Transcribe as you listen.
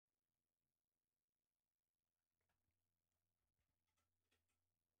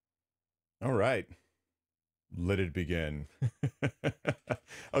All right, let it begin.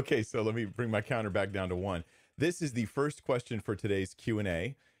 Okay, so let me bring my counter back down to one. This is the first question for today's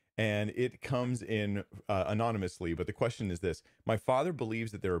Q&A, and it comes in anonymously, but the question is this. My father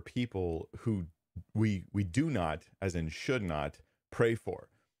believes that there are people who we do not, as in should not, pray for.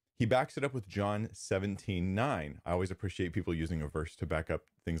 He backs it up with John 17:9. I always appreciate people using a verse to back up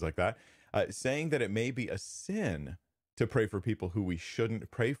things like that, saying that it may be a sin to pray for people who we shouldn't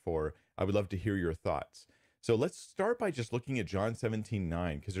pray for. I would love to hear your thoughts. So let's start by just looking at John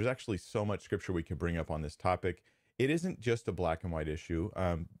 17:9, because there's actually so much scripture we could bring up on this topic. It isn't just a black and white issue,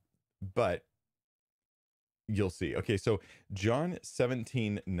 but you'll see. Okay, so John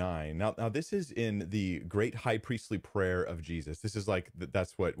 17:9. Now this is in the great high priestly prayer of Jesus. This is like,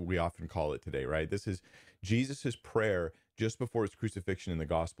 that's what we often call it today, right? This is Jesus's prayer just before his crucifixion in the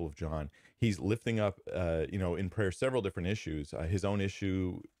Gospel of John. He's lifting up, in prayer several different issues. His own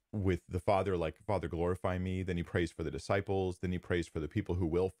issue with the Father, like, Father, glorify me. Then he prays for the disciples. Then he prays for the people who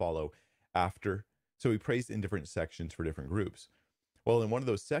will follow after. So he prays in different sections for different groups. Well, in one of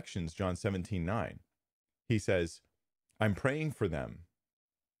those sections, John 17:9, he says, I'm praying for them.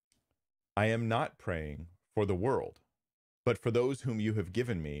 I am not praying for the world, but for those whom you have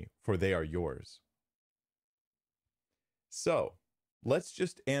given me, for they are yours. So let's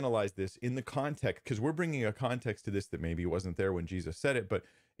just analyze this in the context, because we're bringing a context to this that maybe wasn't there when Jesus said it, but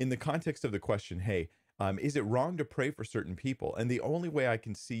in the context of the question, hey, is it wrong to pray for certain people? And the only way I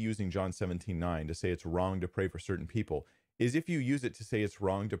can see using John 17:9 to say it's wrong to pray for certain people is if you use it to say it's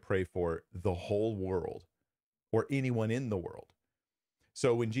wrong to pray for the whole world or anyone in the world.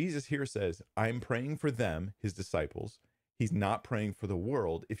 So when Jesus here says, I'm praying for them, his disciples, he's not praying for the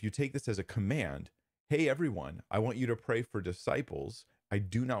world. If you take this as a command, hey, everyone, I want you to pray for disciples. I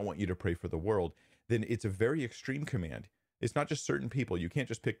do not want you to pray for the world. Then it's a very extreme command. It's not just certain people. You can't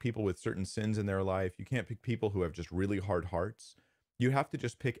just pick people with certain sins in their life. You can't pick people who have just really hard hearts. You have to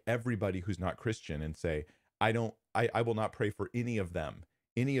just pick everybody who's not Christian and say, I will not pray for any of them,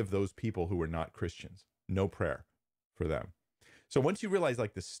 any of those people who are not Christians. No prayer for them. So once you realize,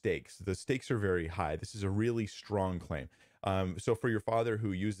 like, the stakes are very high. This is a really strong claim. So for your father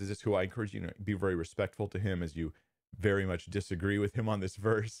who uses this, who I encourage you to be very respectful to him as you very much disagree with him on this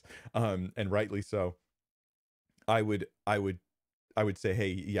verse, and rightly so. I would say, hey,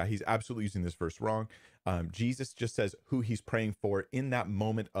 yeah, he's absolutely using this verse wrong. Jesus just says who he's praying for in that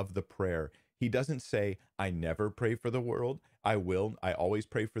moment of the prayer. He doesn't say, I never pray for the world. I always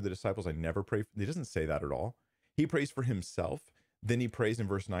pray for the disciples. I never pray. He doesn't say that at all. He prays for himself. Then he prays in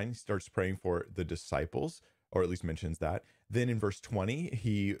verse 9. He starts praying for the disciples, or at least mentions that. Then in verse 20,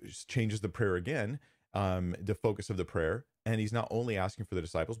 he changes the prayer again, the focus of the prayer. And he's not only asking for the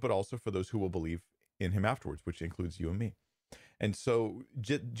disciples, but also for those who will believe in him afterwards, which includes you and me. And so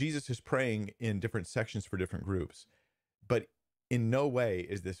Jesus is praying in different sections for different groups. But in no way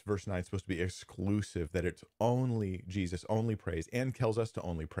is this verse 9 supposed to be exclusive, that it's only Jesus only prays and tells us to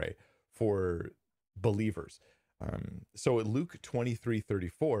only pray for believers. So at Luke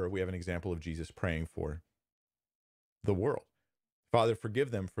 23:34, we have an example of Jesus praying for the world. Father,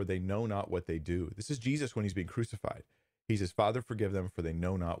 forgive them, for they know not what they do. This is Jesus when he's being crucified. He says, Father, forgive them, for they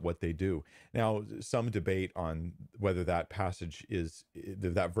know not what they do. Now, some debate on whether that passage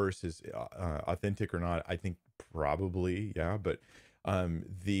that verse is authentic or not. I think probably, yeah. But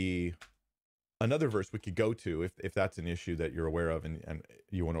another verse we could go to, if that's an issue that you're aware of and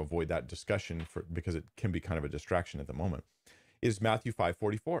you want to avoid that discussion because it can be kind of a distraction at the moment, is Matthew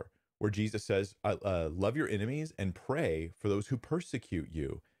 5:44, where Jesus says, love your enemies and pray for those who persecute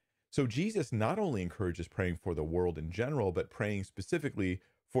you. So Jesus not only encourages praying for the world in general, but praying specifically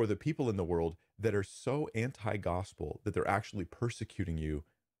for the people in the world that are so anti-gospel that they're actually persecuting you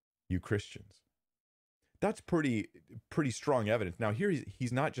Christians. That's pretty strong evidence. Now here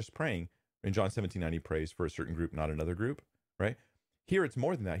he's not just praying. In John 17:9, he prays for a certain group, not another group, right? Here it's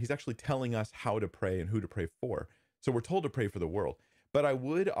more than that. He's actually telling us how to pray and who to pray for. So we're told to pray for the world. But I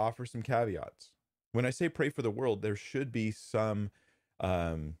would offer some caveats. When I say pray for the world, there should be some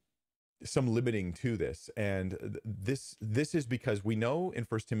limiting to this. And this is because we know in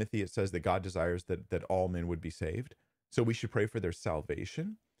 1 Timothy it says that God desires that all men would be saved. So we should pray for their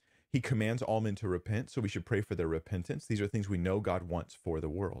salvation. He commands all men to repent, so we should pray for their repentance. These are things we know God wants for the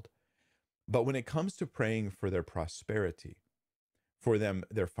world. But when it comes to praying for their prosperity, for them,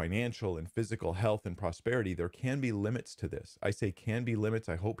 their financial and physical health and prosperity, there can be limits to this. I say can be limits.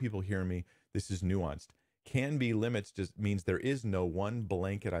 I hope people hear me. This is nuanced. Can be limits just means there is no one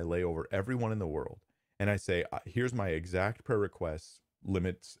blanket I lay over everyone in the world. And I say, here's my exact prayer requests,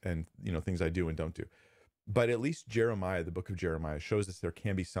 limits, and things I do and don't do. But at least Jeremiah, the book of Jeremiah, shows us there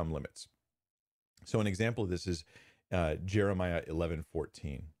can be some limits. So an example of this is Jeremiah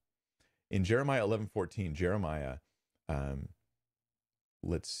 11:14. In Jeremiah 11:14, Jeremiah, um,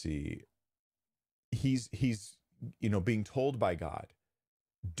 let's see, he's being told by God,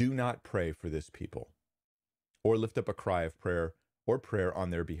 do not pray for this people, or lift up a cry of prayer or prayer on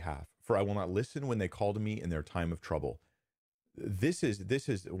their behalf, for I will not listen when they call to me in their time of trouble. This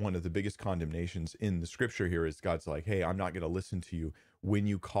is one of the biggest condemnations in the scripture here. Is God's like, hey, I'm not going to listen to you when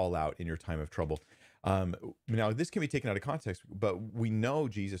you call out in your time of trouble. Now this can be taken out of context, but we know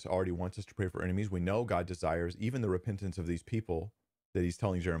Jesus already wants us to pray for enemies. We know God desires even the repentance of these people that he's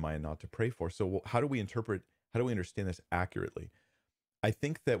telling Jeremiah not to pray for. So how do we understand this accurately? I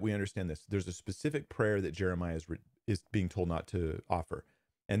think that we understand this. There's a specific prayer that Jeremiah is being told not to offer,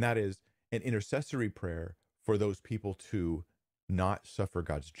 and that is an intercessory prayer for those people to not suffer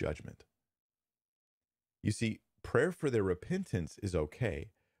God's judgment. You see, prayer for their repentance is okay,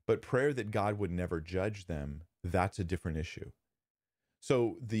 but prayer that God would never judge them, that's a different issue.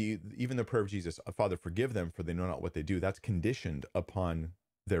 So even the prayer of Jesus, Father, forgive them, for they know not what they do, that's conditioned upon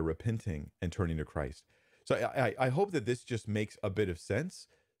their repenting and turning to Christ. So I hope that this just makes a bit of sense,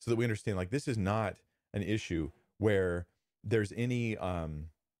 so that we understand, like, this is not an issue where there's any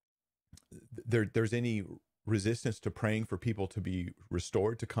there's any resistance to praying for people to be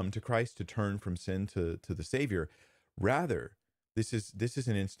restored, to come to Christ, to turn from sin to the Savior. Rather, this is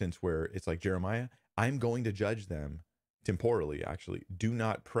an instance where it's like, Jeremiah, I'm going to judge them temporally, actually. Do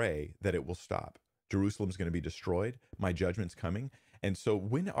not pray that it will stop. Jerusalem's going to be destroyed. My judgment's coming. And so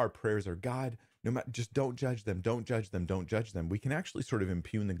when our prayers are, God, no matter, just don't judge them, don't judge them, don't judge them, we can actually sort of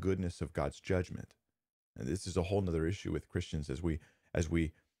impugn the goodness of God's judgment. And this is a whole nother issue with Christians as we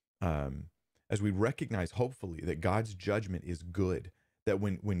recognize, hopefully, that God's judgment is good, that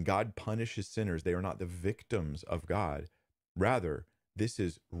when God punishes sinners, they are not the victims of God. Rather, this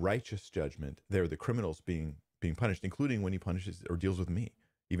is righteous judgment. They're the criminals being punished, including when he punishes or deals with me,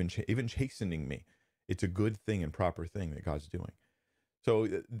 even chastening me. It's a good thing and proper thing that God's doing. So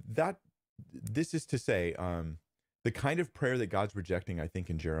this is to say, the kind of prayer that God's rejecting, I think,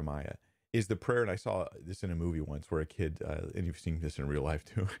 in Jeremiah is the prayer, and I saw this in a movie once where a kid, and you've seen this in real life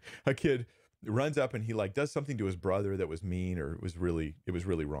too, a kid runs up and he like does something to his brother that was mean, or it was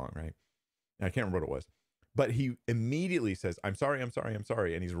really wrong, right? And I can't remember what it was, but he immediately says, I'm sorry, I'm sorry, I'm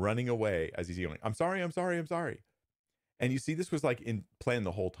sorry. And he's running away as he's yelling, I'm sorry, I'm sorry, I'm sorry. And you see, this was like in plan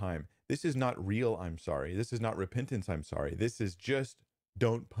the whole time. This is not real I'm sorry. This is not repentance I'm sorry. This is just,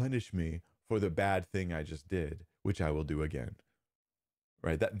 don't punish me for the bad thing I just did, which I will do again.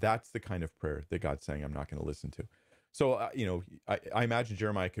 Right? That's the kind of prayer that God's saying I'm not going to listen to. So, I imagine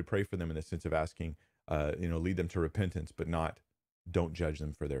Jeremiah could pray for them in the sense of asking, lead them to repentance, but not, don't judge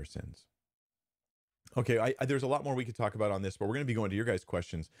them for their sins. Okay, there's a lot more we could talk about on this, but we're going to be going to your guys'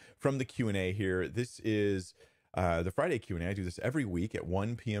 questions from the Q&A here. This is the Friday Q&A. I do this every week at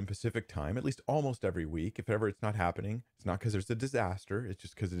 1 p.m. Pacific time, at least almost every week. If ever it's not happening, it's not because there's a disaster. It's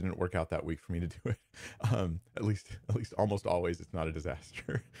just because it didn't work out that week for me to do it. At least almost always it's not a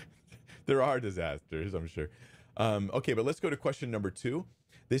disaster. There are disasters, I'm sure. Okay, but let's go to question number 2.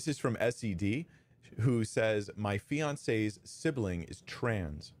 This is from SED, who says, my fiance's sibling is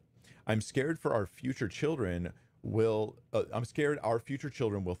trans. I'm scared our future children will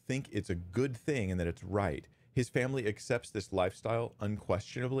think it's a good thing and that it's right. His family accepts this lifestyle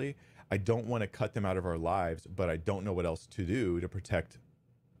unquestionably. I don't want to cut them out of our lives, but I don't know what else to do to protect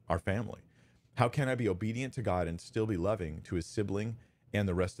our family. How can I be obedient to God and still be loving to his sibling and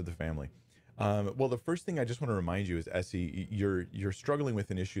the rest of the family? Well, the first thing I just want to remind you is, Essie, you're struggling with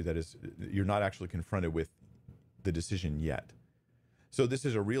an issue that is, you're not actually confronted with the decision yet. So this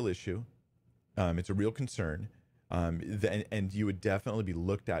is a real issue. It's a real concern. And you would definitely be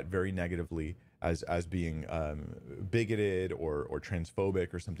looked at very negatively as being bigoted or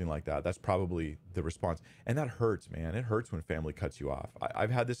transphobic or something like that. That's probably the response. And that hurts, man. It hurts when family cuts you off. I've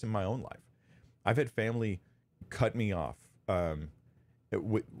had this in my own life. I've had family cut me off. And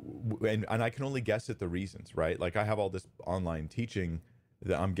I can only guess at the reasons, right? Like, I have all this online teaching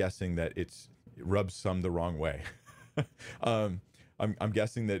that I'm guessing that it rubs some the wrong way. I'm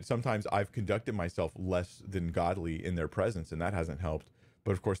guessing that sometimes I've conducted myself less than godly in their presence, and that hasn't helped.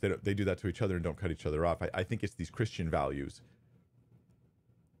 But of course, they do that to each other and don't cut each other off. I think it's these Christian values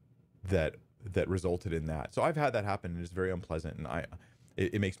that resulted in that. So I've had that happen, and it's very unpleasant, and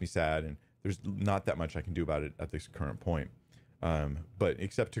it makes me sad, and there's not that much I can do about it at this current point. But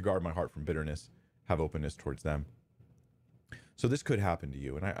except to guard my heart from bitterness, have openness towards them. So this could happen to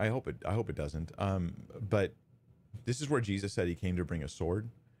you, and I hope it doesn't. But this is where Jesus said he came to bring a sword.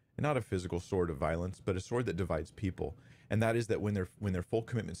 and not a physical sword of violence, but a sword that divides people. And that is that when they're full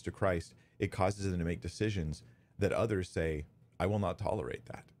commitments to Christ, it causes them to make decisions that others say, I will not tolerate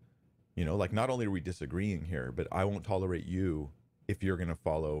that. You know, like, not only are we disagreeing here, but I won't tolerate you if you're going to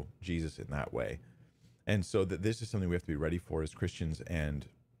follow Jesus in that way. And so that this is something we have to be ready for as Christians, and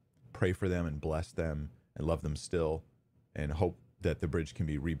pray for them and bless them and love them still, and hope that the bridge can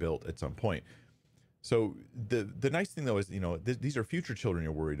be rebuilt at some point. So the nice thing though is, you know, these are future children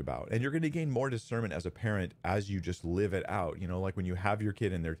you're worried about, and you're going to gain more discernment as a parent as you just live it out. You know, like when you have your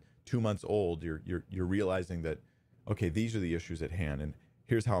kid and they're 2 months old, you're realizing that, okay, these are the issues at hand, and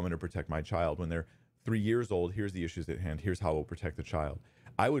here's how I'm going to protect my child. When they're 3 years old, here's the issues at hand. Here's how we'll protect the child.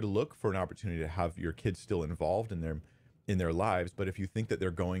 I would look for an opportunity to have your kids still involved in their lives, but if you think that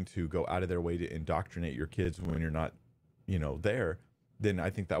they're going to go out of their way to indoctrinate your kids when you're not, you know, there, then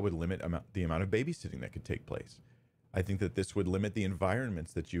I think that would limit the amount of babysitting that could take place. I think that this would limit the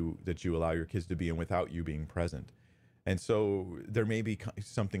environments that you allow your kids to be in without you being present. And so there may be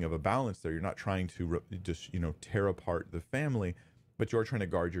something of a balance there. You're not trying to just, you know, tear apart the family, but you're trying to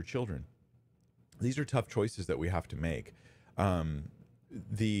guard your children. These are tough choices that we have to make.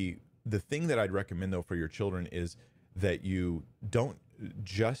 The thing that I'd recommend though for your children is that you don't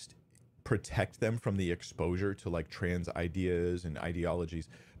just protect them from the exposure to like trans ideas and ideologies,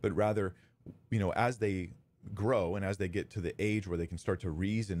 but rather, you know, as they grow and as they get to the age where they can start to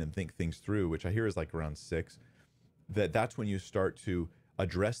reason and think things through, which I hear is like around 6, that's when you start to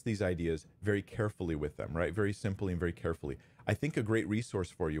address these ideas very carefully with them, right? Very simply and very carefully. I think a great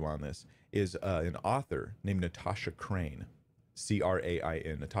resource for you on this is an author named Natasha Crain,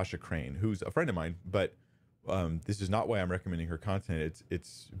 Crain, Natasha Crain, who's a friend of mine, but this is not why I'm recommending her content.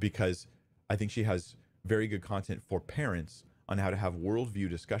 It's because I think she has very good content for parents on how to have worldview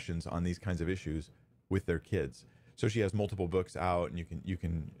discussions on these kinds of issues with their kids. So she has multiple books out, and you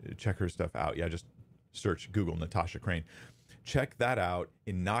can check her stuff out. Yeah, just search, Google Natasha Crain. Check that out.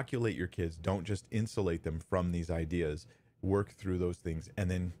 Inoculate your kids. Don't just insulate them from these ideas. Work through those things.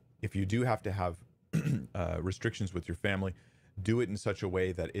 And then if you do have to have restrictions with your family, do it in such a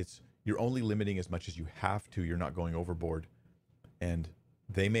way that you're only limiting as much as you have to. You're not going overboard. And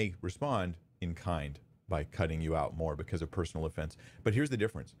they may respond in kind by cutting you out more because of personal offense. But here's the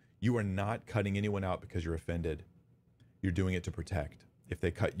difference. You are not cutting anyone out because you're offended. You're doing it to protect. If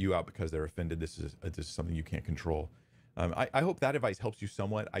they cut you out because they're offended, this is something you can't control. I hope that advice helps you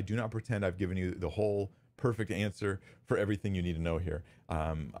somewhat. I do not pretend I've given you the whole perfect answer for everything you need to know here.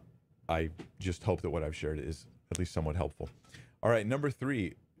 I just hope that what I've shared is at least somewhat helpful. All right, number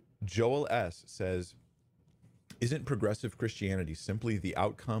 3, Joel S. says, isn't progressive Christianity simply the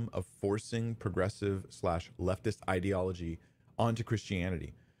outcome of forcing progressive/leftist ideology onto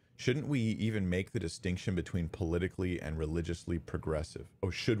Christianity? Shouldn't we even make the distinction between politically and religiously progressive? Oh,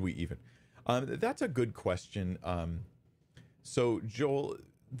 should we even? That's a good question. So Joel,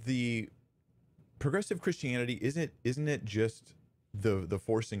 the progressive Christianity, isn't it just the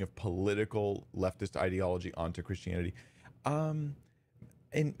forcing of political leftist ideology onto Christianity?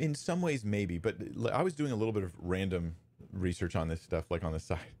 In some ways, maybe, but I was doing a little bit of random research on this stuff, like on the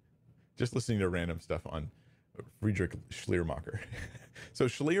side, just listening to random stuff on Friedrich Schleiermacher. So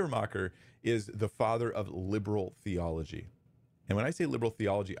Schleiermacher is the father of liberal theology. And when I say liberal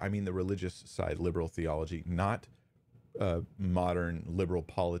theology, I mean the religious side liberal theology, not modern liberal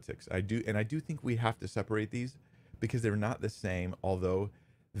politics. I do think we have to separate these because they're not the same, although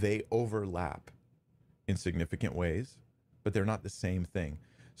they overlap in significant ways, but they're not the same thing.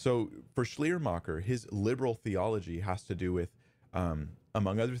 So for Schleiermacher, his liberal theology has to do with,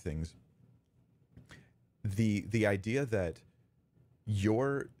 among other things, the idea that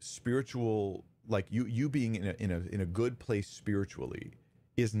your spiritual, like you being in a good place spiritually,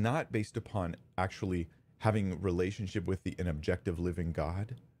 is not based upon actually having relationship with an objective living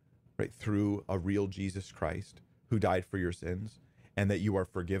God, right, through a real Jesus Christ who died for your sins, and that you are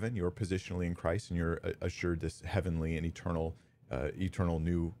forgiven, you're positionally in Christ, and you're assured this heavenly and eternal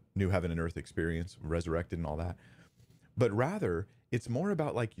new heaven and earth experience, resurrected and all that. But rather, it's more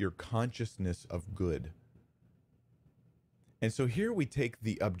about like your consciousness of good. And so here we take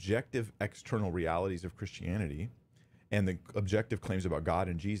the objective external realities of Christianity and the objective claims about God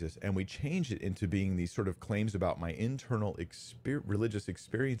and Jesus, and we change it into being these sort of claims about my internal religious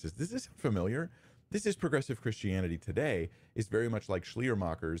experiences. This is familiar. This is progressive Christianity today. Is very much like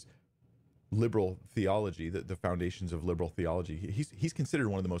Schleiermacher's liberal theology, the foundations of liberal theology. He's considered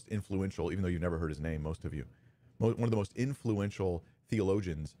one of the most influential, even though you've never heard his name, most of you, one of the most influential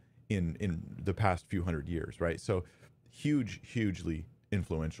theologians in the past few hundred years, right? So hugely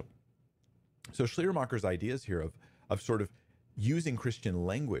influential. So Schleiermacher's ideas here of sort of using Christian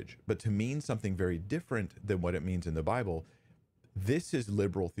language, but to mean something very different than what it means in the Bible. This is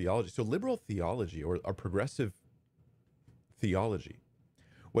liberal theology. So liberal theology, or progressive theology,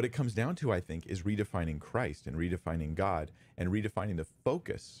 what it comes down to, I think, is redefining Christ and redefining God and redefining the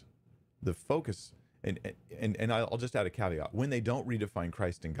focus. And I'll just add a caveat. When they don't redefine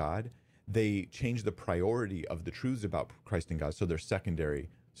Christ and God, they change the priority of the truths about Christ and God, so they're secondary,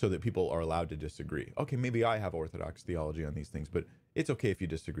 so that people are allowed to disagree. Okay, maybe I have orthodox theology on these things, but it's okay if you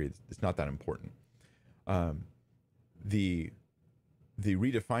disagree. It's not that important. The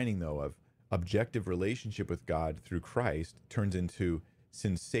redefining, though, of objective relationship with God through Christ turns into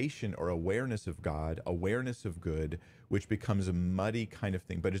sensation or awareness of God, awareness of good, which becomes a muddy kind of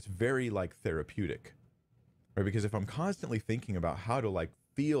thing, but it's very like therapeutic, right? Because if I'm constantly thinking about how to like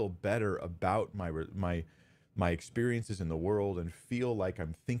feel better about my experiences in the world and feel like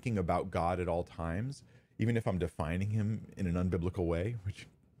I'm thinking about God at all times, even if I'm defining him in an unbiblical way, which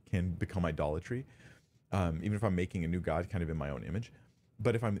can become idolatry, even if I'm making a new God kind of in my own image.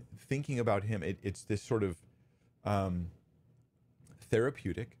 But if I'm thinking about him, it's this sort of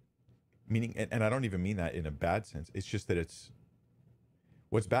therapeutic, meaning, and I don't even mean that in a bad sense. It's just that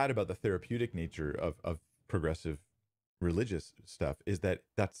what's bad about the therapeutic nature of progressive religious stuff is that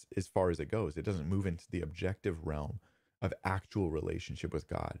that's as far as it goes. It doesn't move into the objective realm of actual relationship with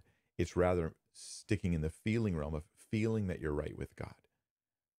God. It's rather sticking in the feeling realm of feeling that you're right with God.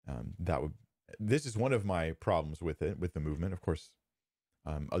 This is one of my problems with it, with the movement. Of course,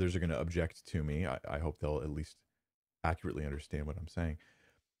 others are going to object to me. I hope they'll at least accurately understand what I'm saying.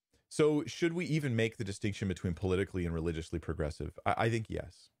 So should we even make the distinction between politically and religiously progressive? I think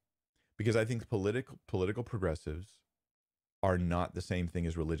yes, because I think political progressives are not the same thing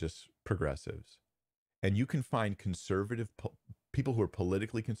as religious progressives. And you can find conservative people who are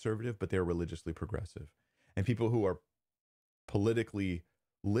politically conservative, but they're religiously progressive, and people who are politically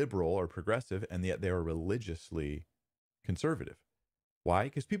liberal or progressive, and yet they are religiously conservative. Why?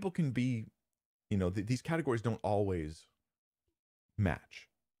 Because people can be, these categories don't always match.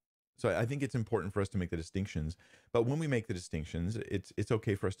 So I think it's important for us to make the distinctions. But when we make the distinctions, it's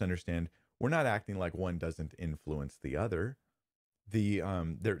okay for us to understand we're not acting like one doesn't influence the other.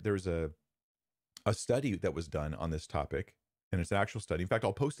 There's a study that was done on this topic, and it's an actual study. In fact,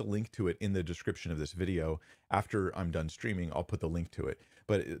 I'll post a link to it in the description of this video. After I'm done streaming, I'll put the link to it.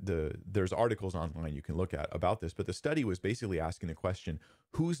 But there's articles online you can look at about this. But the study was basically asking the question,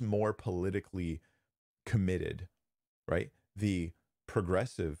 who's more politically committed, right? The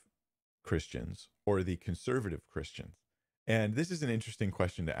progressive Christians or the conservative Christians? And this is an interesting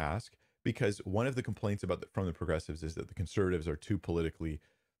question to ask, because one of the complaints from the progressives is that the conservatives are too politically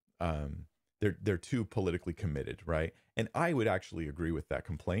they're too politically committed, right? And I would actually agree with that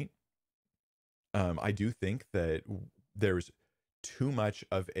complaint. I do think that there's too much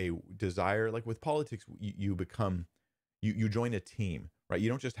of a desire, like with politics, you join a team, right? You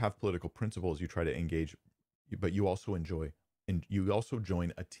don't just have political principles you try to engage, but you also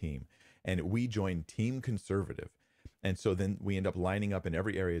join a team. And we join Team Conservative. And so then we end up lining up in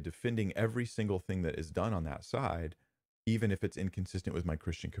every area, defending every single thing that is done on that side, even if it's inconsistent with my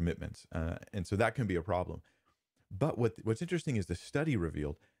Christian commitments. And so that can be a problem. But what's interesting is the study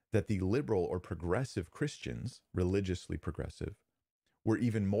revealed that the liberal or progressive Christians, religiously progressive, were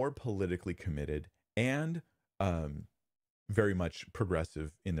even more politically committed and very much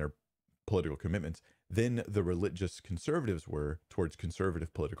progressive in their political commitments than the religious conservatives were towards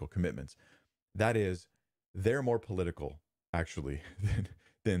conservative political commitments. That is, they're more political, actually,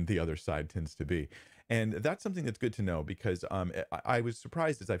 than the other side tends to be. And that's something that's good to know, because I was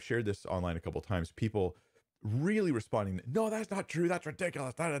surprised, as I've shared this online a couple of times, people really responding, no, that's not true, that's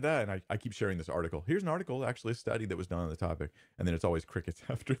ridiculous, da, da, da. And I keep sharing this article. Here's an article, actually a study that was done on the topic, and then it's always crickets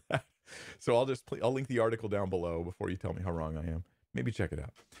after that. So I'll link the article down below before you tell me how wrong I am. Maybe check it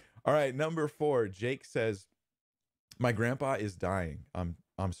out. All right, number 4, Jake says, my grandpa is dying. I'm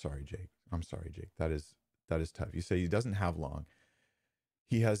sorry, Jake. I'm sorry, Jake. That is tough. You say he doesn't have long.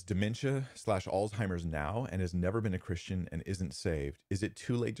 He has dementia/Alzheimer's now and has never been a Christian and isn't saved. Is it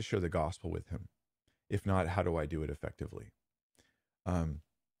too late to share the gospel with him? If not, how do I do it effectively?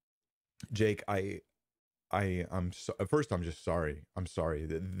 Jake, first, I'm just sorry. I'm sorry.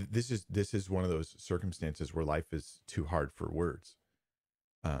 This is one of those circumstances where life is too hard for words.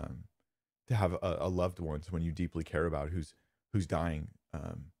 To have a loved one, someone you deeply care about, who's dying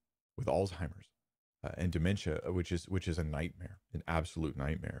with Alzheimer's and dementia, which is a nightmare, an absolute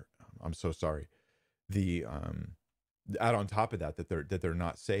nightmare. I'm so sorry. Add on top of that they're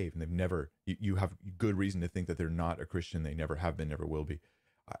not saved, and they've never. You have good reason to think that they're not a Christian. They never have been, never will be.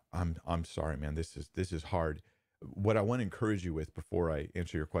 I'm sorry, man. This is hard. what I want to encourage you with before I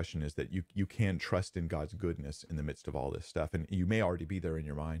answer your question is that you can trust in God's goodness in the midst of all this stuff. And you may already be there in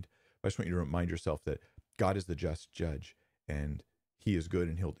your mind. But I just want you to remind yourself that God is the just judge, and he is good,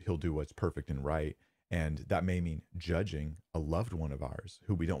 and he'll do what's perfect and right. And that may mean judging a loved one of ours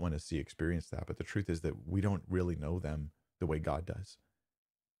who we don't want to see experience that. But the truth is that we don't really know them the way God does.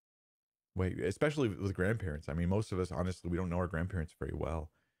 Wait, especially with grandparents. I mean, most of us, honestly, we don't know our grandparents very well.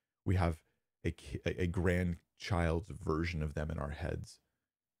 We have a grandchild's version of them in our heads.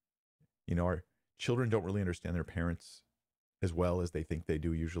 You know, our children don't really understand their parents as well as they think they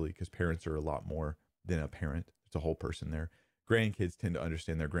do usually, because parents are a lot more than a parent. It's a whole person there. Grandkids tend to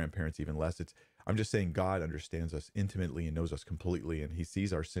understand their grandparents even less. I'm just saying God understands us intimately and knows us completely, and he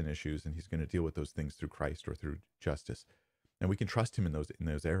sees our sin issues, and he's going to deal with those things through Christ or through justice. And we can trust him in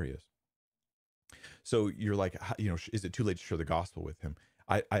those areas. So you're like, is it too late to share the gospel with him?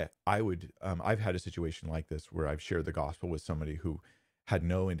 I would, I've had a situation like this where I've shared the gospel with somebody who had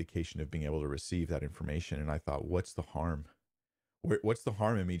no indication of being able to receive that information. And I thought, what's the harm? What's the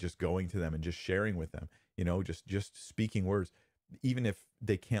harm in me just going to them and just sharing with them, just speaking words, even if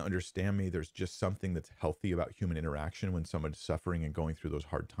they can't understand me? There's just something that's healthy about human interaction when someone's suffering and going through those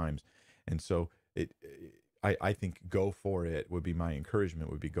hard times. And so I think go for it would be my encouragement,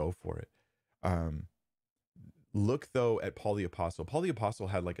 would be go for it. Look though at Paul the Apostle. Paul the Apostle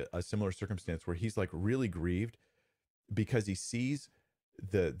had like a similar circumstance where he's like really grieved because he sees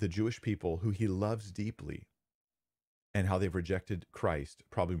the Jewish people who he loves deeply and how they've rejected Christ,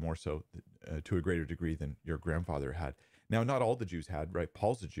 probably more so to a greater degree than your grandfather had. Now, not all the Jews had, right?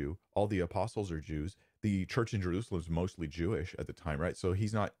 Paul's a Jew. All the apostles are Jews. The church in Jerusalem is mostly Jewish at the time, right? So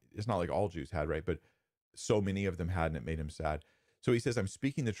it's not like all Jews had, right? But so many of them had, and it made him sad. So he says, I'm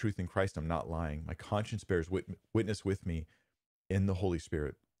speaking the truth in Christ. I'm not lying. My conscience bears witness with me in the Holy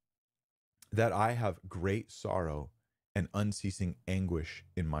Spirit that I have great sorrow and unceasing anguish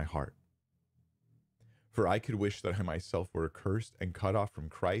in my heart. For I could wish that I myself were accursed and cut off from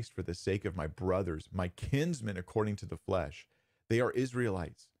Christ for the sake of my brothers, my kinsmen according to the flesh. They are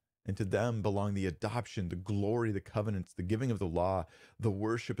Israelites, and to them belong the adoption, the glory, the covenants, the giving of the law, the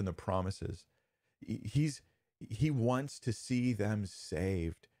worship, and the promises. He wants to see them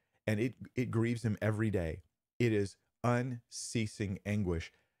saved, and it grieves him every day. It is unceasing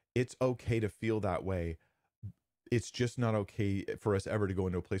anguish. It's okay to feel that way. It's just not okay for us ever to go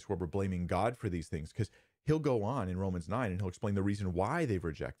into a place where we're blaming God for these things, because he'll go on in Romans 9 and he'll explain the reason why they've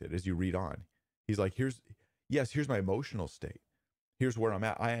rejected as you read on. He's like, here's my emotional state. Here's where I'm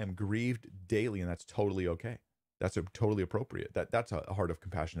at. I am grieved daily, and that's totally okay. That's totally appropriate. That's a heart of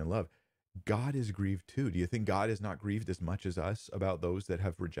compassion and love. God is grieved too. Do you think God is not grieved as much as us about those that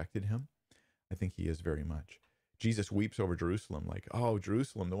have rejected him? I think he is very much. Jesus weeps over Jerusalem, like, oh,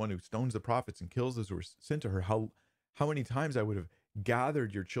 Jerusalem, the one who stones the prophets and kills those who were sent to her. How many times I would have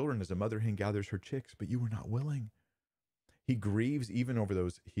gathered your children as a mother hen gathers her chicks, but you were not willing. He grieves even over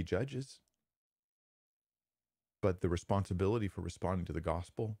those he judges. But the responsibility for responding to the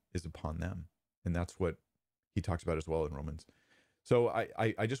gospel is upon them. And that's what he talks about as well in Romans. So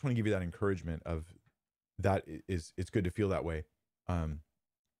I just want to give you that encouragement of that it's good to feel that way.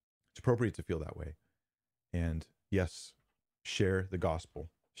 It's appropriate to feel that way. And yes, share the gospel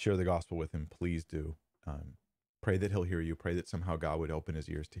with him. Please do. Pray that he'll hear you. Pray that somehow God would open his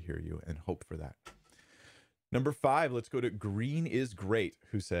ears to hear you, and hope for that. Number 5, let's go to Green is Great,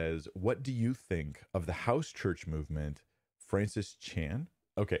 who says, what do you think of the house church movement, Francis Chan?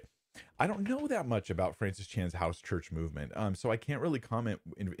 Okay. I don't know that much about Francis Chan's house church movement, so I can't really comment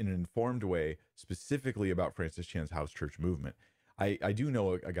in an informed way specifically about Francis Chan's house church movement. I do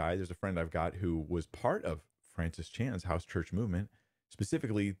know a guy, there's a friend I've got who was part of Francis Chan's house church movement,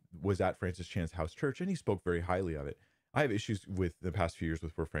 specifically was at Francis Chan's house church, and he spoke very highly of it. I have issues with the past few years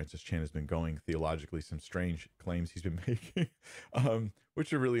with where Francis Chan has been going theologically, some strange claims he's been making,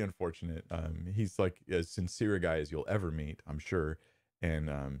 which are really unfortunate. He's like as sincere a guy as you'll ever meet, I'm sure. And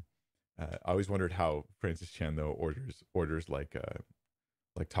I always wondered how Francis Chan though orders like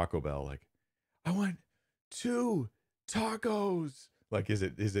Taco Bell, like, I want 2 tacos. Like, is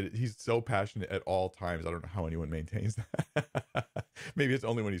it he's so passionate at all times. I don't know how anyone maintains that. Maybe it's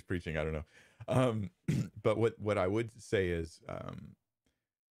only when he's preaching, I don't know. But what I would say is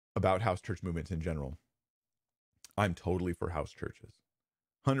about house church movements in general, I'm totally for house churches.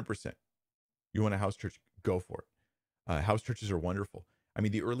 100%. You want a house church, go for it. House churches are wonderful. I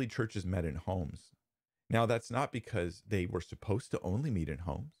mean, the early churches met in homes. Now, that's not because they were supposed to only meet in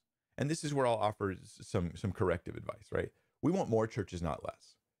homes. And this is where I'll offer some corrective advice, right? We want more churches, not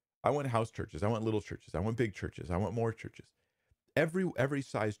less. I want house churches. I want little churches. I want big churches. I want more churches. Every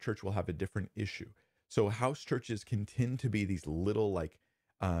size church will have a different issue. So house churches can tend to be these little like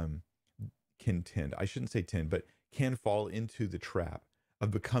um can tend, I shouldn't say tend, but can fall into the trap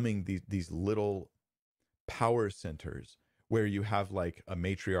of becoming these little power centers where you have like a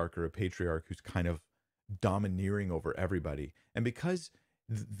matriarch or a patriarch who's kind of domineering over everybody. And because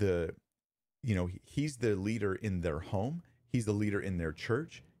the he's the leader in their home, he's the leader in their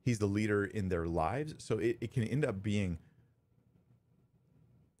church, he's the leader in their lives. So it can end up being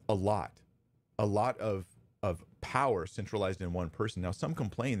a lot, of power centralized in one person. Now, some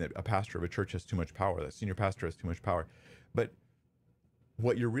complain that a pastor of a church has too much power, that senior pastor has too much power. But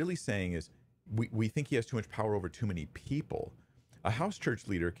what you're really saying is we think he has too much power over too many people. A house church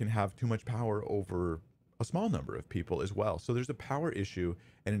leader can have too much power over a small number of people as well. So there's a power issue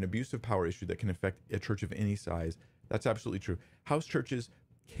and an abusive power issue that can affect a church of any size. That's absolutely true. House churches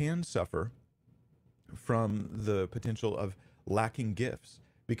can suffer from the potential of lacking gifts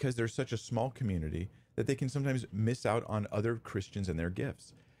because there's such a small community that they can sometimes miss out on other Christians and their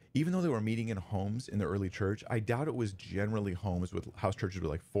gifts. Even though they were meeting in homes in the early church, I doubt it was generally homes with house churches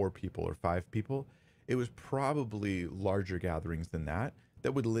with like 4 people or 5 people. It was probably larger gatherings than that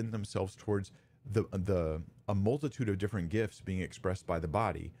that would lend themselves towards a multitude of different gifts being expressed by the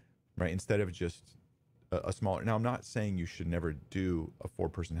body, right? Instead of just a smaller. Now, I'm not saying you should never do a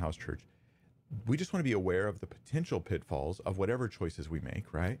 4-person house church. We just want to be aware of the potential pitfalls of whatever choices we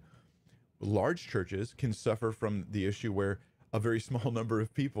make, right? Large churches can suffer from the issue where a very small number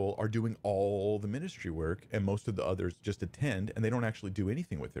of people are doing all the ministry work and most of the others just attend and they don't actually do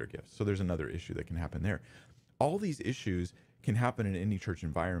anything with their gifts. So there's another issue that can happen there. All these issues can happen in any church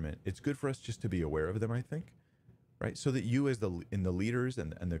environment. It's good for us just to be aware of them, I think, right? So that you as the leaders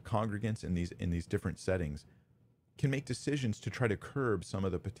and the congregants in these different settings can make decisions to try to curb some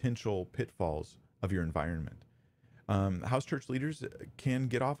of the potential pitfalls of your environment. House church leaders can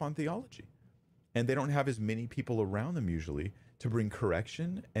get off on theology, and they don't have as many people around them usually to bring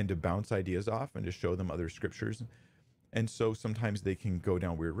correction and to bounce ideas off and to show them other scriptures. And so sometimes they can go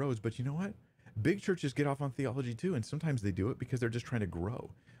down weird roads. But you know what? Big churches get off on theology too, and sometimes they do it because they're just trying to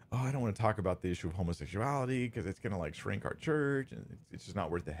grow. Oh, I don't want to talk about the issue of homosexuality because it's going to like shrink our church, and it's just not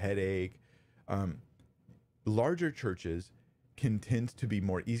worth the headache. Larger churches can tend to be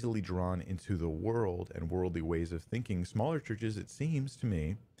more easily drawn into the world and worldly ways of thinking. Smaller churches, it seems to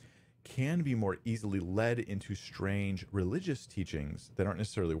me, can be more easily led into strange religious teachings that aren't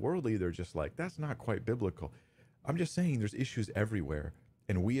necessarily worldly. They're just like, that's not quite biblical. I'm just saying there's issues everywhere.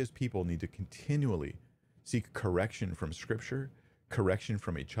 And we as people need to continually seek correction from Scripture, correction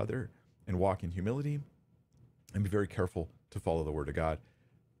from each other, and walk in humility and be very careful to follow the Word of God.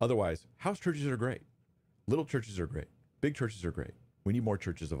 Otherwise, house churches are great. Little churches are great. Big churches are great. We need more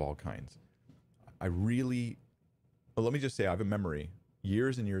churches of all kinds. Let me just say, I have a memory.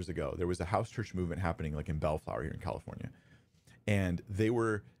 Years and years ago, there was a house church movement happening like in Bellflower here in California. And they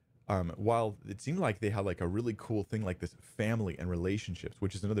were, while it seemed like they had like a really cool thing like this family and relationships,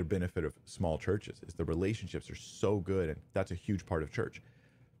 which is another benefit of small churches, is the relationships are so good, and that's a huge part of church.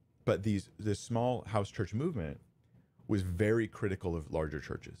 But this small house church movement was very critical of larger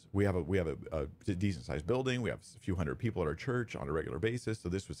churches. We have a decent sized building. We have a few hundred people at our church on a regular basis. So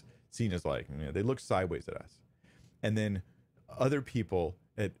this was seen as like, they looked sideways at us. And then other people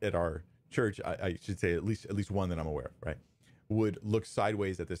at our church, I should say at least one that I'm aware of, right, would look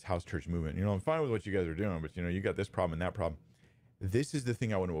sideways at this house church movement. I'm fine with what you guys are doing, but you got this problem and that problem. This is the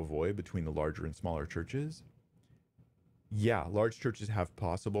thing I want to avoid between the larger and smaller churches. Yeah, large churches have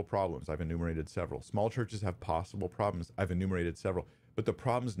possible problems. I've enumerated several. Small churches have possible problems. I've enumerated several. But the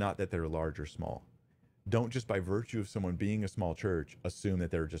problem is not that they're large or small. Don't just by virtue of someone being a small church assume that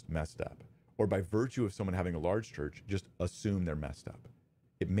they're just messed up. Or by virtue of someone having a large church, just assume they're messed up.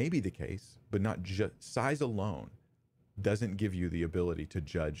 It may be the case, but not just size alone doesn't give you the ability to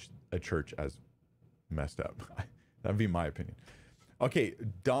judge a church as messed up. That'd be my opinion. Okay,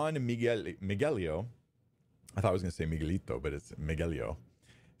 Don Miguelio, I thought I was going to say Miguelito, but it's Miguelio,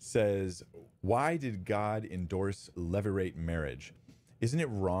 says, why did God endorse levirate marriage? Isn't it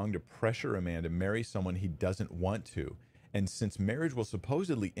wrong to pressure a man to marry someone he doesn't want to? And since marriage will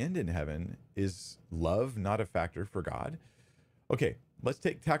supposedly end in heaven, is love not a factor for God? Okay, let's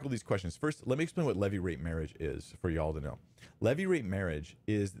tackle these questions. First, let me explain what levirate marriage is for y'all to know. Levirate marriage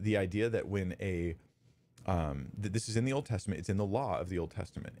is the idea that when this is in the Old Testament, it's in the law of the Old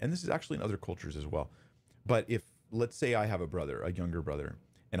Testament. And this is actually in other cultures as well. But if, let's say I have a younger brother,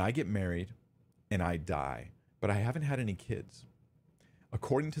 and I get married and I die, but I haven't had any kids.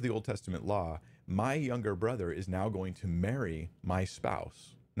 According to the Old Testament law, my younger brother is now going to marry my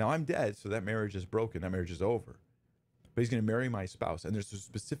spouse. Now I'm dead, so that marriage is broken. That marriage is over. but he's going to marry my spouse. And there's a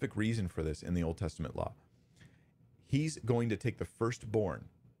specific reason for this in the Old Testament law. He's going to take the firstborn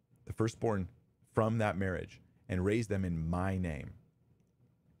from that marriage and raise them in my name.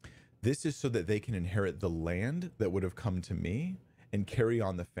 This is so that they can inherit the land that would have come to me and carry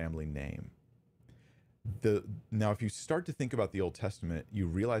on the family name. Now, if you start to think about the Old Testament, you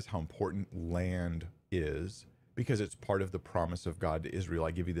realize how important land is, because it's part of the promise of God to Israel.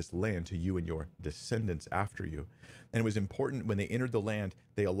 I give you this land to you and your descendants after you. And it was important when they entered the land,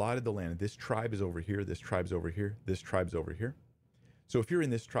 they allotted the land. This tribe is over here, this tribe's over here, this tribe's over here. So if you're in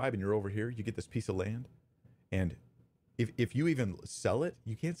this tribe and you're over here, you get this piece of land. And if you even sell it,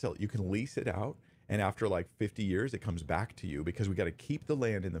 you can't sell it. You can lease it out. And after like 50 years, it comes back to you, because we got to keep the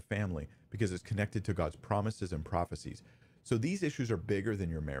land in the family because it's connected to God's promises and prophecies. So these issues are bigger than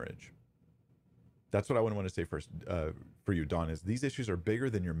your marriage. That's what I want to say first for you, Dawn, is these issues are bigger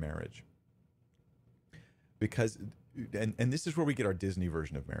than your marriage. Because, and this is where we get our Disney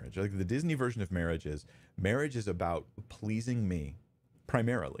version of marriage. Like the Disney version of marriage is about pleasing me,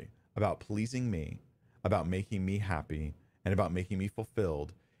 primarily about pleasing me, about making me happy, and about making me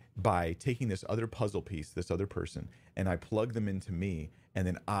fulfilled by taking this other puzzle piece, this other person, and I plug them into me, and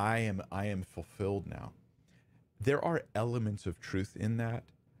then I am fulfilled now. There are elements of truth in that,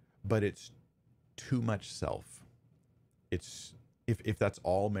 but it's too much self. It's if that's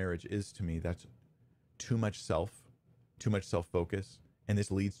all marriage is to me, that's too much self-focus, and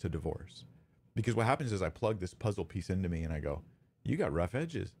this leads to divorce. Because what happens is I plug this puzzle piece into me and I go, you got rough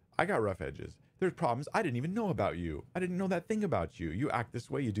edges. I got rough edges. There's problems I didn't even know about you. I didn't know that thing about you. You act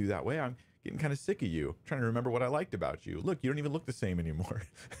this way, you do that way. I'm getting kind of sick of you. I'm trying to remember what I liked about you. Look, you don't even look the same anymore.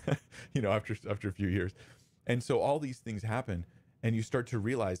 After a few years. And so all these things happen, and you start to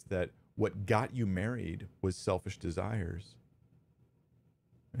realize that what got you married was selfish desires.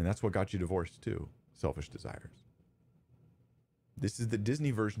 And that's what got you divorced too, selfish desires. This is the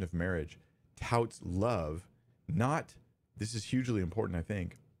Disney version of marriage, touts love, not, this is hugely important, I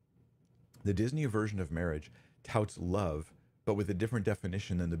think. The Disney version of marriage touts love, but with a different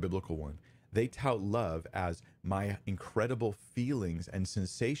definition than the biblical one. They tout love as my incredible feelings and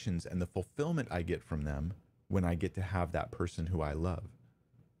sensations and the fulfillment I get from them when I get to have that person who I love.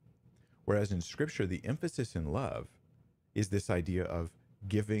 Whereas in Scripture, the emphasis in love is this idea of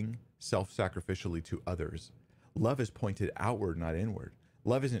giving self-sacrificially to others. Love is pointed outward, not inward.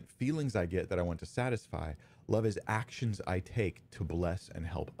 Love isn't feelings I get that I want to satisfy. Love is actions I take to bless and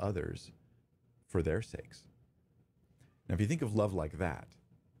help others for their sakes. Now, if you think of love like that,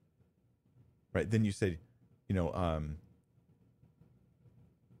 right, then you say,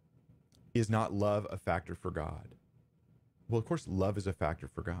 is not love a factor for God? Well, of course, love is a factor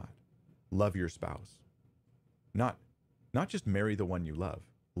for God. Love your spouse. Not just marry the one you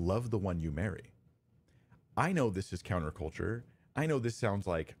love the one you marry. I know this is counterculture. I know this sounds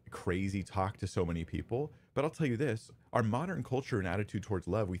like crazy talk to so many people, but I'll tell you this, our modern culture and attitude towards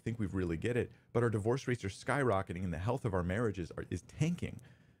love, we think we really get it, but our divorce rates are skyrocketing and the health of our marriages is tanking.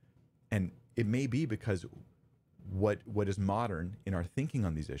 And it may be because what is modern in our thinking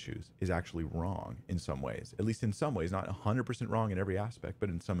on these issues is actually wrong in some ways, at least in some ways, not 100% wrong in every aspect, but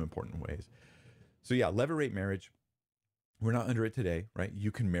in some important ways. So yeah, levirate marriage. We're not under it today, right? You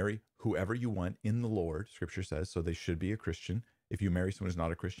can marry whoever you want in the Lord, Scripture says, so they should be a Christian. If you marry someone who's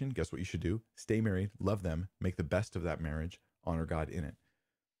not a Christian, guess what you should do? Stay married, love them, make the best of that marriage, honor God in it.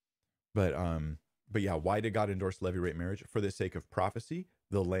 But yeah, why did God endorse levirate marriage? For the sake of prophecy,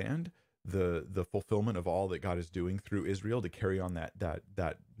 the land, the fulfillment of all that God is doing through Israel to carry on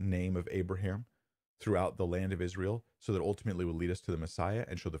that name of Abraham throughout the land of Israel, so that ultimately will lead us to the Messiah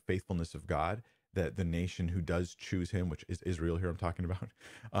and show the faithfulness of God, that the nation who does choose him, which is Israel here I'm talking about,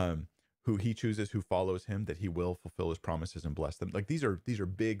 who he chooses, who follows him, that he will fulfill his promises and bless them. Like these are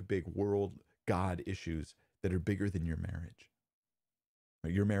big world God issues that are bigger than your marriage.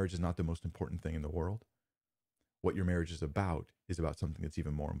 Your marriage is not the most important thing in the world. What your marriage is about something that's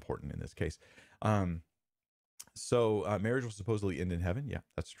even more important in this case. So marriage will supposedly end in heaven. Yeah,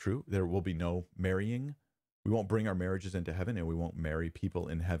 that's true. There will be no marrying. We won't bring our marriages into heaven, and we won't marry people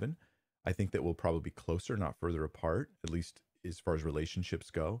in heaven. I think that we'll probably be closer, not further apart, at least as far as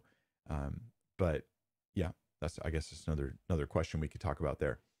relationships go. But yeah, I guess that's another question we could talk about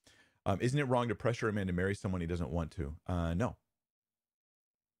there. Isn't it wrong to pressure a man to marry someone he doesn't want to? No.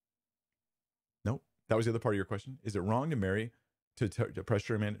 Nope. That was the other part of your question. Is it wrong to marry, to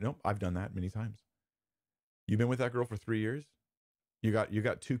pressure a man? Nope. I've done that many times. You've been with that girl for 3 years. You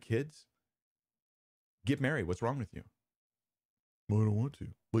got 2 kids. Get married. What's wrong with you? Well, I don't want to.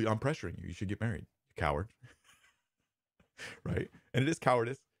 Well, I'm pressuring you. You should get married, you coward. Right? And it is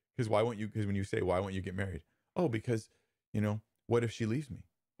cowardice, because why won't you? Because when you say, why won't you get married? Oh, because You know, what if she leaves me?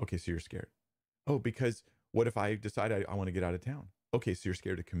 Okay, so you're scared. Oh, because what if I decide I want to get out of town? Okay, so you're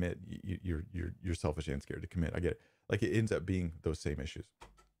scared to commit. You're selfish and scared to commit. I get it. Like it ends up being those same issues.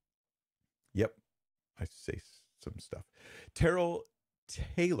 Yep, I say some stuff. Terrell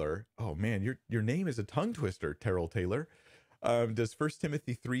Taylor. Oh man, your name is a tongue twister, Terrell Taylor. Does 1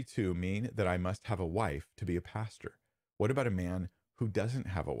 Timothy 3:2 mean that I must have a wife to be a pastor? What about a man who doesn't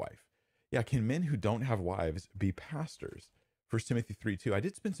have a wife? Yeah, can men who don't have wives be pastors? 1 Timothy 3:2. I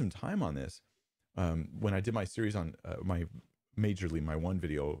did spend some time on this when I did my series on my my one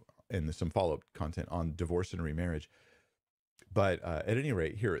video and some follow-up content on divorce and remarriage. But at any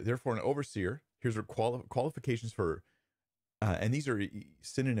rate, here, therefore, an overseer, here's qualifications for, and these are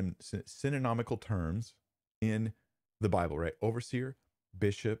synonymical terms in the Bible, right? Overseer,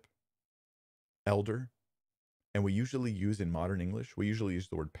 bishop, elder. And we usually use in modern English, we usually use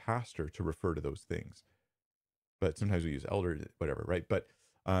the word pastor to refer to those things. But sometimes we use elder, whatever, right? But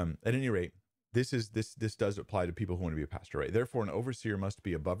at any rate, this does apply to people who want to be a pastor, right? Therefore, an overseer must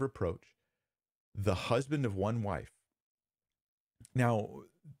be above reproach, the husband of one wife. Now,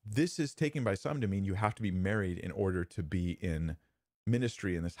 this is taken by some to mean you have to be married in order to be in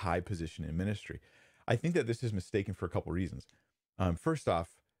ministry, in this high position in ministry. I think that this is mistaken for a couple reasons. First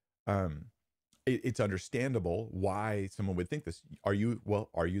off, it's understandable why someone would think this. Are you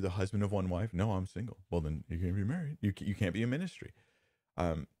the husband of one wife? No, I'm single. Well, then you can't be married. You can't be in ministry.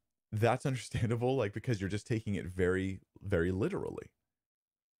 That's understandable, like because you're just taking it very, very literally.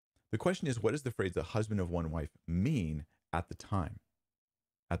 The question is, what does the phrase "the husband of one wife" mean at the time?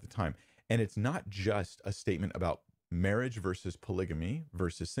 At the time, and it's not just a statement about marriage versus polygamy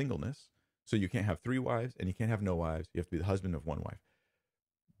versus singleness. So you can't have 3 wives and you can't have no wives. You have to be the husband of one wife.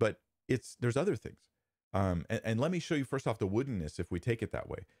 But there's other things. And let me show you first off the woodenness if we take it that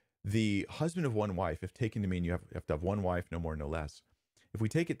way. The husband of one wife, if taken to mean you have to have one wife, no more, no less. If we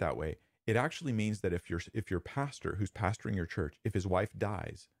take it that way, it actually means that if your pastor who's pastoring your church, if his wife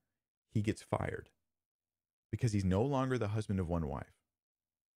dies, he gets fired because he's no longer the husband of one wife.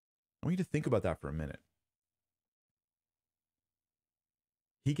 I want you to think about that for a minute.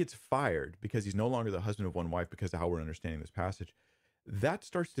 He gets fired because he's no longer the husband of one wife because of how we're understanding this passage. That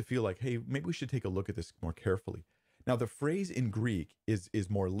starts to feel like, hey, maybe we should take a look at this more carefully. Now, the phrase in Greek is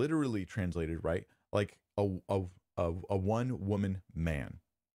more literally translated, right? Like a one-woman man.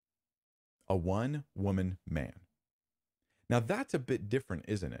 A one-woman man. Now, that's a bit different,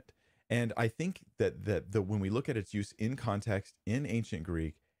 isn't it? And I think that when we look at its use in context in ancient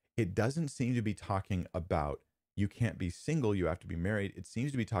Greek, it doesn't seem to be talking about you can't be single, you have to be married. It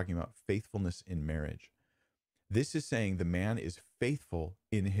seems to be talking about faithfulness in marriage. This is saying the man is faithful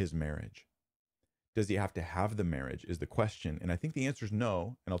in his marriage. Does he have to have the marriage is the question. And I think the answer is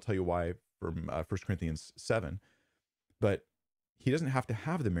no. And I'll tell you why from 1 Corinthians 7. But he doesn't have to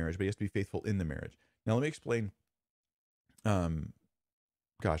have the marriage, but he has to be faithful in the marriage. Now, let me explain.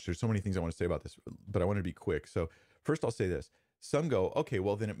 Gosh, there's so many things I want to say about this, but I want to be quick. So first I'll say this. Some go, okay,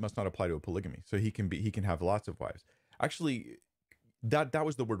 well, then it must not apply to a polygamy. So he can have lots of wives. Actually, that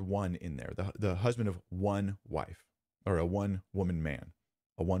was the word one in there, the husband of one wife, or a one-woman man,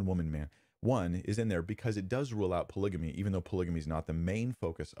 a one-woman man. One is in there because it does rule out polygamy, even though polygamy is not the main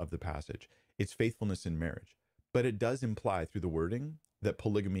focus of the passage. It's faithfulness in marriage. But it does imply through the wording that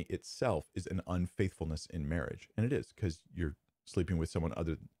polygamy itself is an unfaithfulness in marriage. And it is, because you're sleeping with someone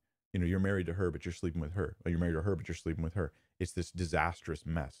other, you're married to her, but you're sleeping with her. Or you're married to her, but you're sleeping with her. It's this disastrous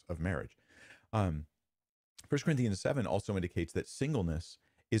mess of marriage. 1 Corinthians 7 also indicates that singleness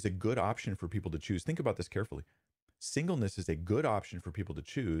is a good option for people to choose. Think about this carefully. Singleness is a good option for people to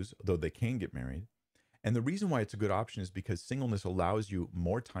choose, though they can get married. And the reason why it's a good option is because singleness allows you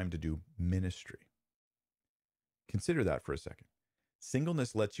more time to do ministry. Consider that for a second.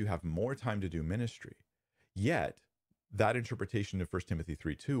 Singleness lets you have more time to do ministry. Yet, that interpretation of 1 Timothy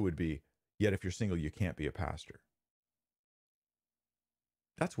 3:2 would be, yet if you're single, you can't be a pastor.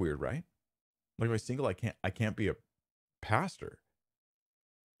 That's weird, right? Like if I'm single, I can't be a pastor.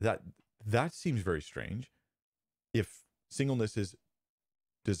 That seems very strange. If singleness is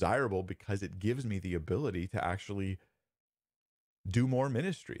desirable because it gives me the ability to actually do more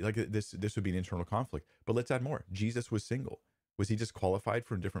ministry, like this would be an internal conflict. But let's add more. Jesus was single. Was he just qualified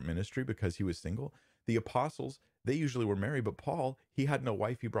for a different ministry because he was single? The apostles, they usually were married, but Paul, he had no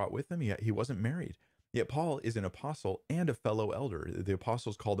wife he brought with him. He wasn't married. Yet Paul is an apostle and a fellow elder. The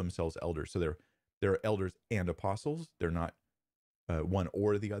apostles call themselves elders. So they're elders and apostles. They're not one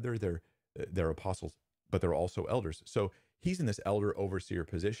or the other. They're apostles, but they're also elders. So he's in this elder overseer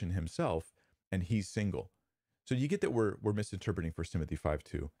position himself, and he's single. So you get that we're misinterpreting 1 Timothy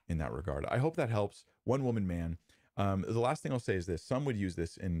 5:2 in that regard. I hope that helps. One woman man. The last thing I'll say is this: some would use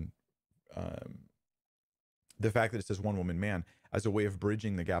this in um, the fact that it says one woman man as a way of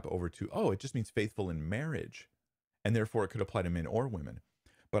bridging the gap over to, oh, it just means faithful in marriage, and therefore it could apply to men or women.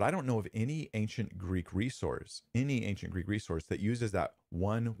 But I don't know of any ancient Greek resource that uses that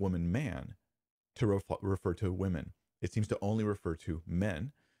one woman man to refer to women. It seems to only refer to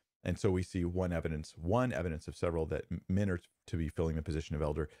men. And so we see one evidence of several that men are to be filling the position of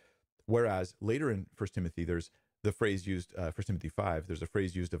elder. Whereas later in 1 Timothy, there's the phrase used, 1 Timothy 5, there's a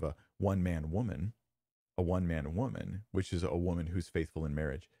phrase used of a one-man woman, which is a woman who's faithful in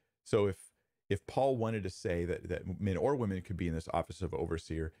marriage. So if Paul wanted to say that men or women could be in this office of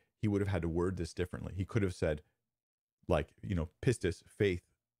overseer, he would have had to word this differently. He could have said, like, pistis, faith,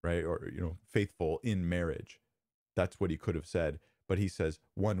 right? Or, faithful in marriage. That's what he could have said. But he says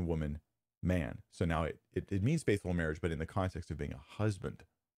one woman, man. So now it means faithful in marriage, but in the context of being a husband,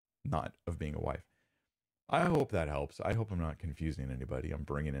 not of being a wife. I hope that helps. I hope I'm not confusing anybody. I'm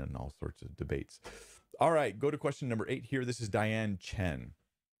bringing in all sorts of debates. All right, go to question number 8 here. This is Diane Chen,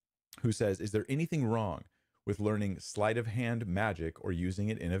 who says, is there anything wrong with learning sleight of hand magic or using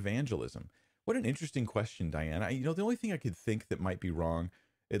it in evangelism? What an interesting question, Diane. The only thing I could think that might be wrong,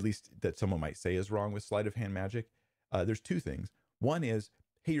 at least that someone might say is wrong with sleight of hand magic, there's two things. One is,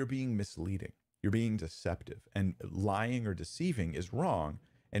 hey, you're being misleading. You're being deceptive. And lying or deceiving is wrong.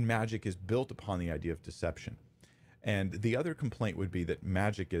 And magic is built upon the idea of deception. And the other complaint would be that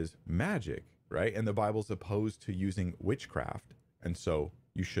magic is magic, right? And the Bible's opposed to using witchcraft. And so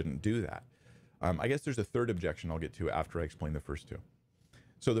you shouldn't do that. I guess there's a third objection I'll get to after I explain the first two.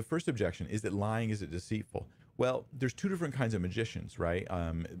 So the first objection is that lying is deceitful. Well, there's two different kinds of magicians, right?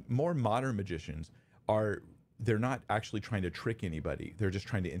 More modern magicians they're not actually trying to trick anybody. They're just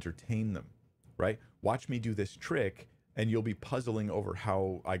trying to entertain them, right? Watch me do this trick, and you'll be puzzling over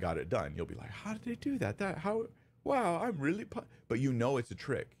how I got it done. You'll be like, how did they do that? Wow, I'm really, but it's a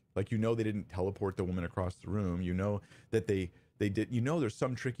trick. Like, they didn't teleport the woman across the room. That they did, there's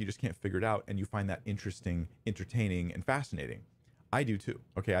some trick, you just can't figure it out. And you find that interesting, entertaining, and fascinating. I do too.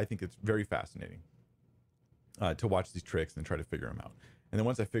 Okay. I think it's very fascinating to watch these tricks and try to figure them out. And then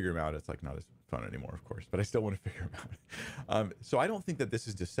once I figure them out, it's like not as fun anymore, of course, but I still want to figure them out. So I don't think that this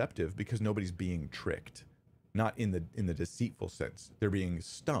is deceptive because nobody's being tricked. Not in the deceitful sense. They're being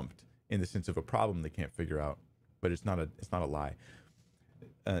stumped in the sense of a problem they can't figure out, but it's not a lie.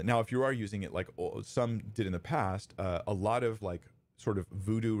 Now, if you are using it like some did in the past, a lot of like sort of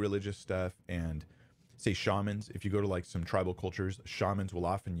voodoo religious stuff and say shamans, if you go to like some tribal cultures, shamans will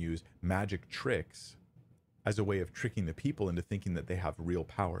often use magic tricks as a way of tricking the people into thinking that they have real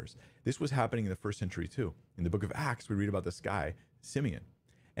powers. This was happening in the first century too. In the book of Acts, we read about this guy, Simeon,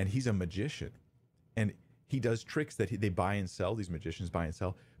 and he's a magician. And he does tricks that they buy and sell, these magicians buy and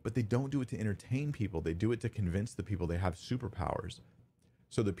sell, but they don't do it to entertain people. They do it to convince the people they have superpowers.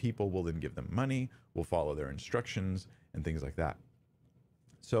 So the people will then give them money, will follow their instructions, and things like that.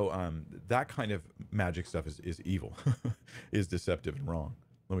 So that kind of magic stuff is evil, is deceptive and wrong.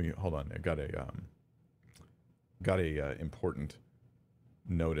 Let me, hold on, I got a important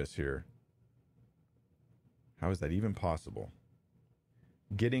notice here. How is that even possible?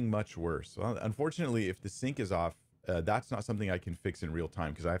 Getting much worse. Well, unfortunately, if the sync is off, that's not something I can fix in real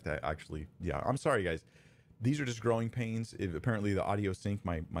time because I have to actually, I'm sorry, guys. These are just growing pains. Apparently, the audio sync,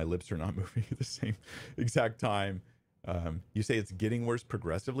 my lips are not moving at the same exact time. You say it's getting worse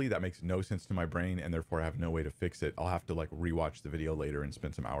progressively. That makes no sense to my brain, and therefore I have no way to fix it. I'll have to like rewatch the video later and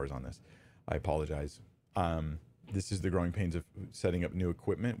spend some hours on this. I apologize. This is the growing pains of setting up new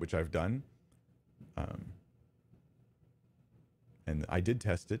equipment, which I've done. And I did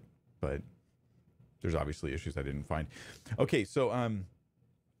test it, but there's obviously issues I didn't find. Okay, so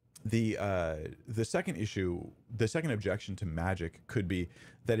the second issue, the second objection to magic could be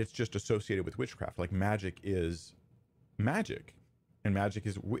that it's just associated with witchcraft. Like magic is magic, and magic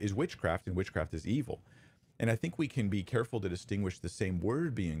is witchcraft, and witchcraft is evil. And I think we can be careful to distinguish the same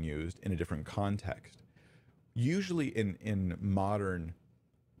word being used in a different context. Usually in modern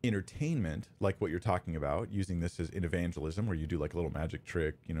entertainment, like what you're talking about, using this as in evangelism, where you do like a little magic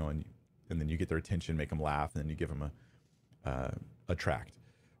trick, and then you get their attention, make them laugh, and then you give them a tract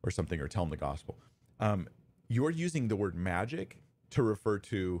or something, or tell them the gospel. You're using the word magic to refer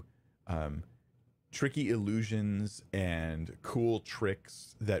to tricky illusions and cool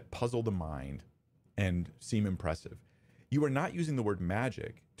tricks that puzzle the mind and seem impressive. You are not using the word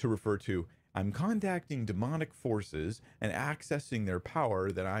magic to refer to, I'm contacting demonic forces and accessing their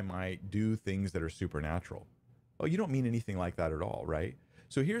power that I might do things that are supernatural. Oh, you don't mean anything like that at all, right?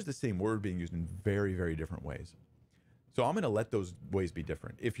 So here's the same word being used in very, very different ways. So I'm going to let those ways be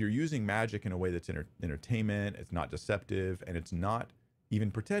different. If you're using magic in a way that's entertainment, it's not deceptive, and it's not even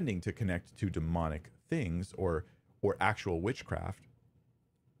pretending to connect to demonic things or actual witchcraft,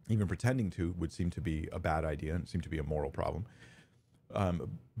 even pretending to would seem to be a bad idea and seem to be a moral problem,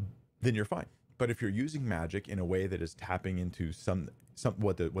 then you're fine. But if you're using magic in a way that is tapping into some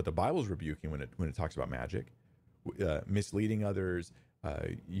what the Bible's rebuking when it talks about magic, misleading others,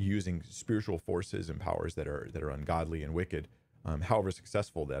 using spiritual forces and powers that are ungodly and wicked, however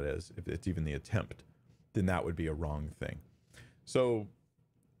successful that is, if it's even the attempt, then that would be a wrong thing. So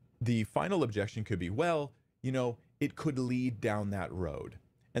the final objection could be, well, it could lead down that road.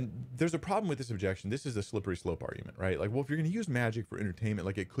 And there's a problem with this objection. This is a slippery slope argument, right? Like, well, if you're going to use magic for entertainment,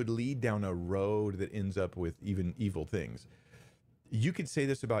 like it could lead down a road that ends up with even evil things. You could say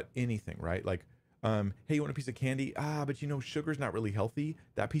this about anything, right? Like, hey, you want a piece of candy? But sugar's not really healthy.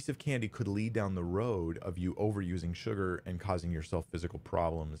 That piece of candy could lead down the road of you overusing sugar and causing yourself physical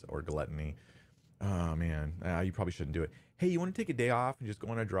problems or gluttony. Oh man, you probably shouldn't do it. Hey, you want to take a day off and just go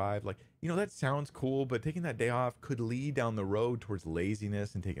on a drive? Like, that sounds cool, but taking that day off could lead down the road towards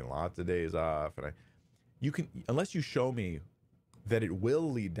laziness and taking lots of days off. And you can, unless you show me that it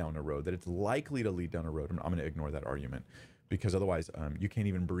will lead down a road, that it's likely to lead down a road, I'm going to ignore that argument, because otherwise you can't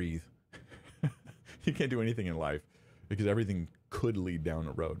even breathe. You can't do anything in life because everything could lead down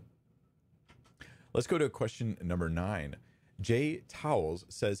a road. Let's go to question number 9. Jay Towles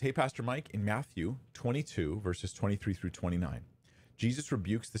says, hey, Pastor Mike, in Matthew 22, verses 23 through 29, Jesus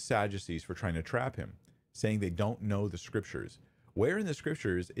rebukes the Sadducees for trying to trap him, saying they don't know the scriptures. Where in the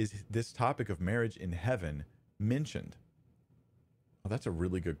scriptures is this topic of marriage in heaven mentioned? Well, that's a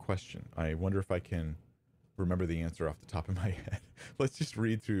really good question. I wonder if I can remember the answer off the top of my head. Let's just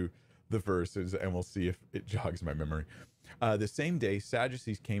read through the verses and we'll see if it jogs my memory. The same day,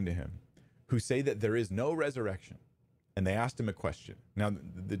 Sadducees came to him, who say that there is no resurrection. And they asked him a question. Now,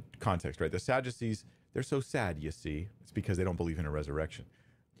 the context, right? The Sadducees, they're so sad, you see. It's because they don't believe in a resurrection.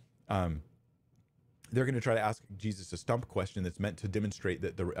 They're going to try to ask Jesus a stump question that's meant to demonstrate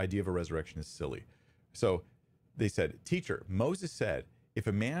that the idea of a resurrection is silly. So they said, Teacher, Moses said, if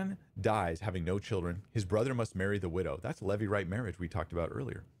a man dies having no children, his brother must marry the widow. That's Levite marriage we talked about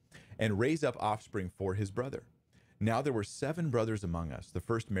earlier. And raise up offspring for his brother. Now there were 7 brothers among us. The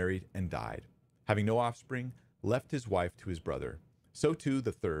first married and died, having no offspring, left his wife to his brother. So too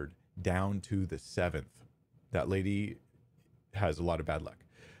the third, down to the 7th. That lady has a lot of bad luck.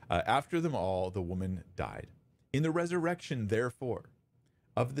 After them all, the woman died. In the resurrection, therefore,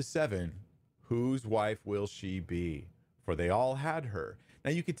 of the 7, whose wife will she be? For they all had her.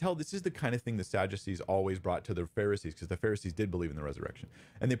 Now you could tell this is the kind of thing the Sadducees always brought to the Pharisees, because the Pharisees did believe in the resurrection.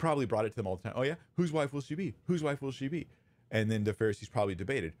 And they probably brought it to them all the time. Oh yeah, whose wife will she be? Whose wife will she be? And then the Pharisees probably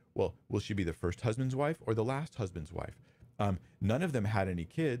debated, well, will she be the first husband's wife or the last husband's wife? None of them had any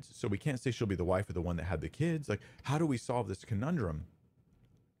kids, so we can't say she'll be the wife of the one that had the kids. Like, how do we solve this conundrum?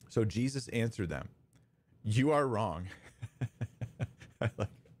 So Jesus answered them, you are wrong.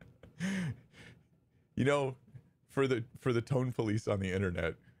 For the tone police on the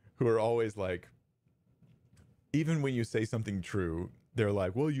internet, who are always like, even when you say something true, they're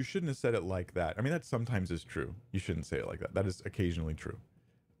like, well, you shouldn't have said it like that. I mean, that sometimes is true. You shouldn't say it like that. That is occasionally true.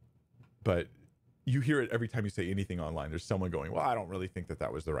 But you hear it every time you say anything online. There's someone going, well, I don't really think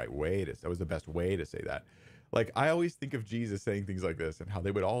that was the right way that was the best way to say that. Like, I always think of Jesus saying things like this and how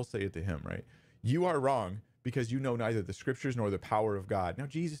they would all say it to him, right? You are wrong because you know neither the scriptures nor the power of God. Now,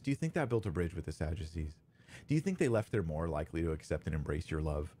 Jesus, do you think that built a bridge with the Sadducees? Do you think they left there more likely to accept and embrace your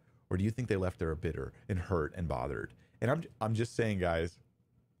love? Or do you think they left there bitter and hurt and bothered? And I'm just saying, guys,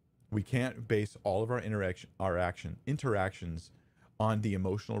 we can't base all of our interactions on the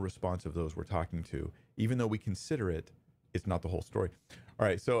emotional response of those we're talking to. Even though we consider it, it's not the whole story. All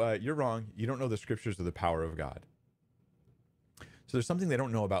right, so you're wrong. You don't know the scriptures or the power of God. So there's something they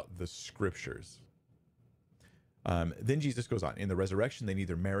don't know about the scriptures. Then Jesus goes on. In the resurrection, they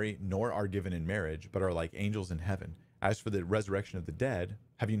neither marry nor are given in marriage, but are like angels in heaven. As for the resurrection of the dead,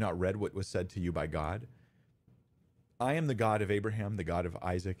 have you not read what was said to you by God? I am the God of Abraham, the God of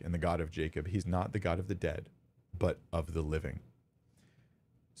Isaac, and the God of Jacob. He's not the God of the dead, but of the living.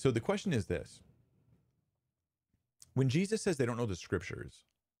 So the question is this. When Jesus says they don't know the scriptures,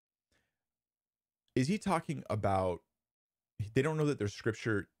 is he talking about they don't know that there's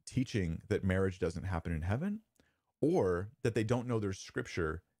scripture teaching that marriage doesn't happen in heaven, or that they don't know there's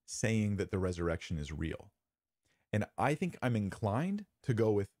scripture saying that the resurrection is real? And I think I'm inclined to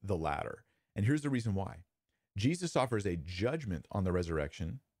go with the latter. And here's the reason why. Jesus offers a judgment on the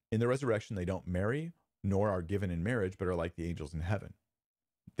resurrection. In the resurrection, they don't marry nor are given in marriage, but are like the angels in heaven.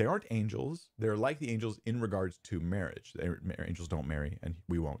 They aren't angels. They're like the angels in regards to marriage. Angels don't marry, and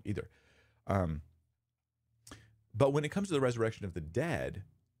we won't either. Um, but when it comes to the resurrection of the dead,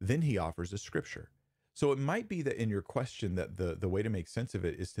 then he offers a scripture. So it might be that in your question that the way to make sense of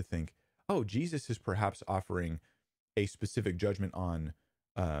it is to think, oh, Jesus is perhaps offering a specific judgment on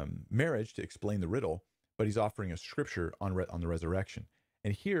marriage to explain the riddle, but he's offering a scripture on the resurrection.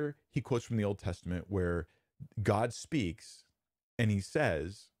 And here he quotes from the Old Testament where God speaks and he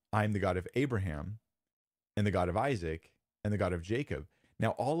says, I'm the God of Abraham and the God of Isaac and the God of Jacob.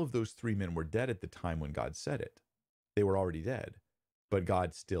 Now, all of those three men were dead at the time when God said it. They were already dead, but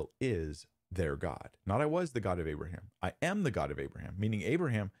God still is their God. Not I was the God of Abraham. I am the God of Abraham, meaning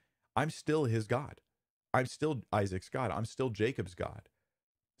Abraham, I'm still his God. I'm still Isaac's God. I'm still Jacob's God.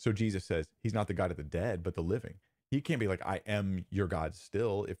 So Jesus says he's not the God of the dead, but the living. He can't be like, I am your God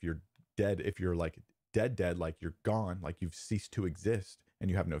still if you're dead, if you're like dead, like you're gone, like you've ceased to exist and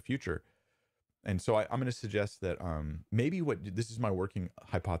you have no future. And so I'm going to suggest that maybe this is my working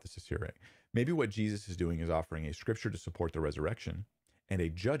hypothesis here, right? Maybe what Jesus is doing is offering a scripture to support the resurrection and a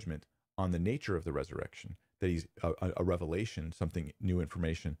judgment on the nature of the resurrection, that he's a revelation, something new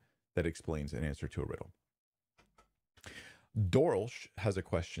information that explains an answer to a riddle. Dorlsh has a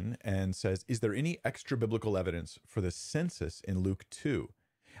question and says, is there any extra biblical evidence for the census in Luke 2?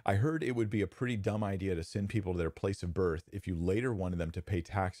 I heard it would be a pretty dumb idea to send people to their place of birth if you later wanted them to pay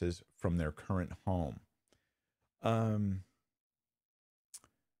taxes from their current home. That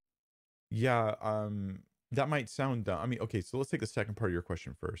might sound dumb. I mean, okay, so let's take the second part of your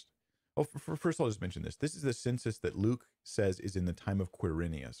question first. Oh, first I'll just mention this. This is the census that Luke says is in the time of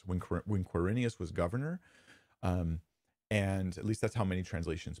Quirinius, when Quirinius was governor. And at least that's how many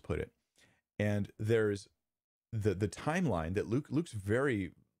translations put it. And there's the timeline that Luke's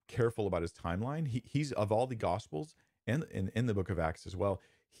very careful about his timeline. He's of all the Gospels and in the book of Acts as well,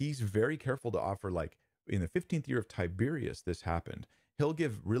 he's very careful to offer, like, in the 15th year of Tiberius, this happened. He'll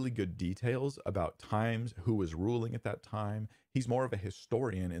give really good details about times, who was ruling at that time. He's more of a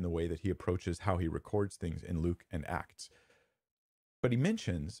historian in the way that he approaches how he records things in Luke and Acts. But he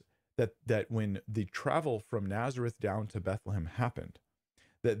mentions that when the travel from Nazareth down to Bethlehem happened,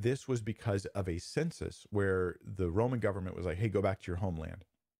 that this was because of a census where the Roman government was like, hey, go back to your homeland.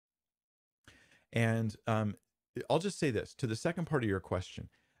 And I'll just say this, to the second part of your question,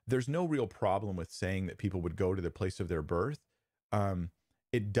 there's no real problem with saying that people would go to the place of their birth.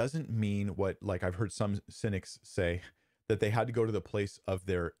 It doesn't mean what, like I've heard some cynics say, that they had to go to the place of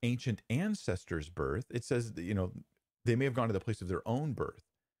their ancient ancestors' birth. It says that, they may have gone to the place of their own birth.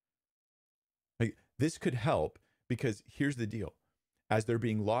 Like, this could help, because here's the deal. As they're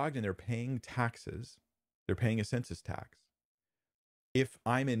being logged and they're paying taxes, they're paying a census tax. If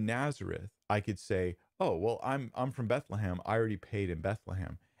I'm in Nazareth, I could say, oh, well, I'm from Bethlehem. I already paid in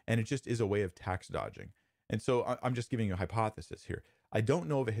Bethlehem. And it just is a way of tax dodging. And so I'm just giving you a hypothesis here. I don't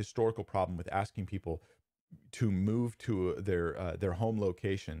know of a historical problem with asking people to move to their home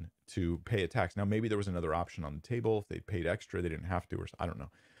location to pay a tax. Now, maybe there was another option on the table. If they paid extra, they didn't have to, or I don't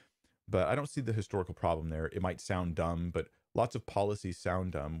know. But I don't see the historical problem there. It might sound dumb, but lots of policies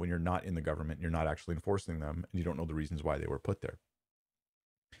sound dumb when you're not in the government, and you're not actually enforcing them, and you don't know the reasons why they were put there.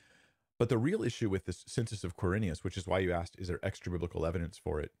 But the real issue with this census of Quirinius, which is why you asked, is there extra biblical evidence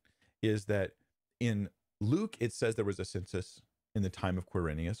for it, is that in Luke, it says there was a census in the time of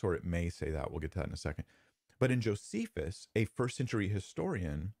Quirinius, or it may say that. We'll get to that in a second. But in Josephus, a first century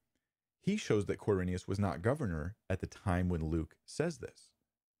historian, he shows that Quirinius was not governor at the time when Luke says this.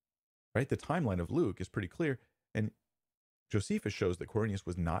 Right? The timeline of Luke is pretty clear, and Josephus shows that Quirinius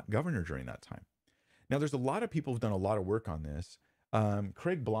was not governor during that time. Now, there's a lot of people who've done a lot of work on this.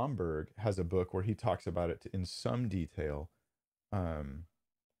 Craig Blomberg has a book where he talks about it in some detail.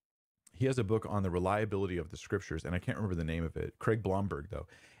 He has a book on the reliability of the scriptures, and I can't remember the name of it. Craig Blomberg, though.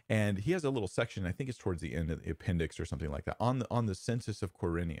 And he has a little section, I think it's towards the end of the appendix or something like that, on the census of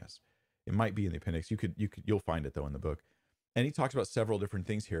Quirinius. It might be in the appendix. You'll find it, though, in the book. And he talks about several different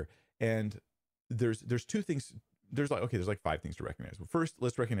things here. And there's two things. There's like five things to recognize. Well, first,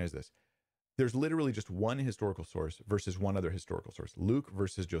 let's recognize this. There's literally just one historical source versus one other historical source, Luke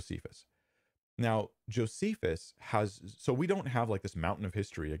versus Josephus. Now, Josephus so we don't have like this mountain of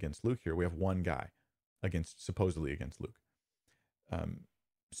history against Luke here. We have one guy supposedly against Luke.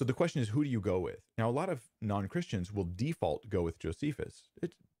 So the question is, who do you go with? Now, a lot of non-Christians will default go with Josephus.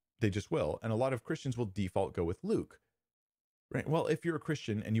 They just will. And a lot of Christians will default go with Luke. Right? Well, if you're a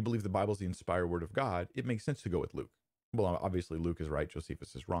Christian and you believe the Bible is the inspired word of God, it makes sense to go with Luke. Well, obviously Luke is right,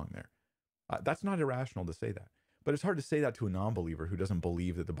 Josephus is wrong there. That's not irrational to say that. But it's hard to say that to a non-believer who doesn't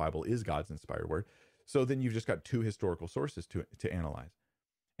believe that the Bible is God's inspired word. So then you've just got two historical sources to analyze.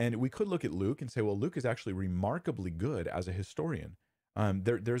 And we could look at Luke and say, well, Luke is actually remarkably good as a historian.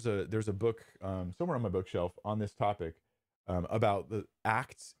 There's a book somewhere on my bookshelf on this topic about the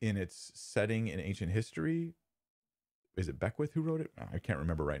Acts in its setting in ancient history. Is it Beckwith who wrote it? I can't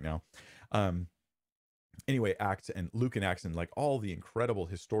remember right now. Anyway, Acts and Luke and Acts and like all the incredible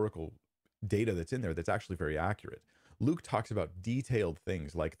historical data that's in there that's actually very accurate. Luke talks about detailed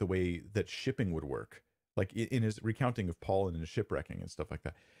things like the way that shipping would work, like in his recounting of Paul and his shipwrecking and stuff like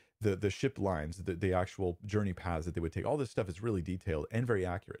that. The ship lines, the actual journey paths that they would take, all this stuff is really detailed and very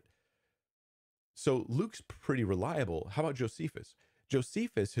accurate. So Luke's pretty reliable. How about Josephus?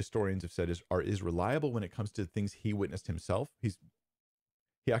 Josephus, historians have said, is reliable when it comes to things he witnessed himself. He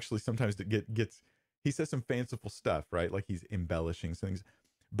actually sometimes he says some fanciful stuff, right? Like he's embellishing things,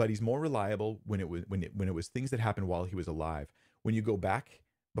 but he's more reliable when it was things that happened while he was alive. When you go back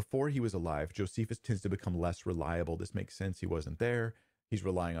before he was alive, Josephus tends to become less reliable. This makes sense. He wasn't there. He's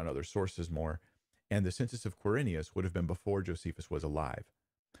relying on other sources more. And the census of Quirinius would have been before Josephus was alive.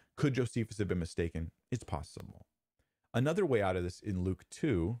 Could Josephus have been mistaken? It's possible. Another way out of this in Luke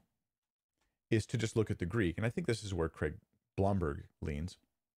 2 is to just look at the Greek. And I think this is where Craig Blomberg leans.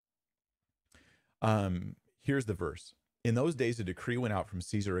 Here's the verse. In those days, a decree went out from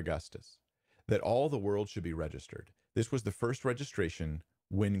Caesar Augustus that all the world should be registered. This was the first registration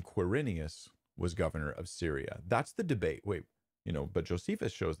when Quirinius was governor of Syria. That's the debate. Wait, but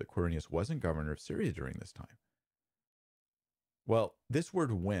Josephus shows that Quirinius wasn't governor of Syria during this time. Well, this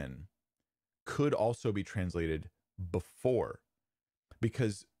word when could also be translated before,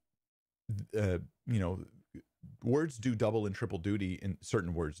 because, words do double and triple duty, and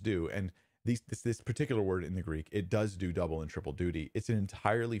certain words do. And this particular word in the Greek, it does do double and triple duty. It's an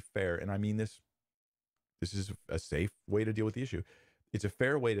entirely fair, and I mean this is a safe way to deal with the issue. It's a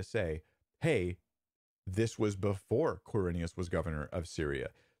fair way to say, hey, this was before Quirinius was governor of Syria.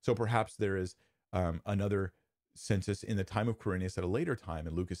 So perhaps there is another census in the time of Quirinius at a later time,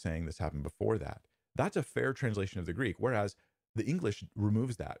 and Luke is saying this happened before that. That's a fair translation of the Greek, whereas the English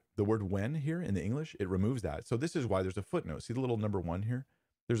removes that. The word when here in the English, it removes that. So this is why there's a footnote. See the little number 1 here?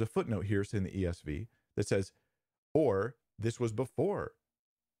 There's a footnote here in the ESV that says, or this was before,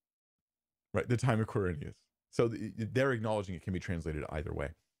 right, the time of Quirinius. So they're acknowledging it can be translated either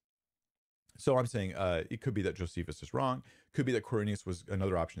way. So I'm saying it could be that Josephus is wrong. Could be that Quirinius was,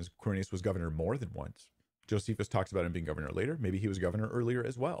 another option is Quirinius was governor more than once. Josephus talks about him being governor later. Maybe he was governor earlier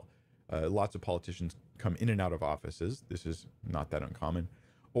as well. Lots of politicians come in and out of offices. This is not that uncommon.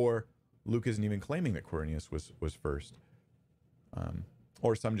 Or Luke isn't even claiming that Quirinius was first.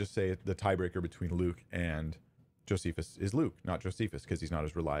 Or some just say the tiebreaker between Luke and Josephus is Luke, not Josephus, because he's not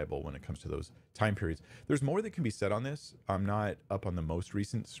as reliable when it comes to those time periods. There's more that can be said on this. I'm not up on the most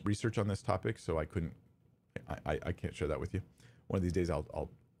recent research on this topic, so I can't share that with you. One of these days I'll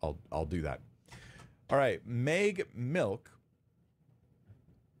do that. All right, Mega Milk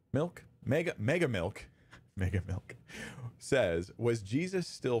says, was Jesus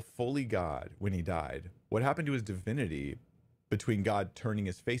still fully God when he died? What happened to his divinity between God turning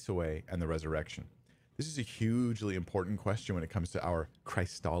his face away and the resurrection? This is a hugely important question when it comes to our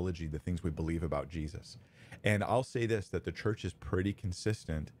Christology, the things we believe about Jesus. And I'll say this, that the church is pretty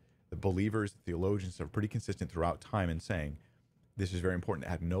consistent. The believers, the theologians are pretty consistent throughout time in saying this is very important.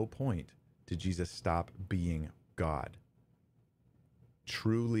 At no point did Jesus stop being God.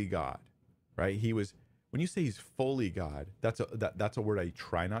 Truly God, right? He was, when you say he's fully God, that's a word I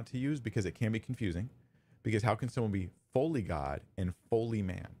try not to use because it can be confusing. Because how can someone be fully God and fully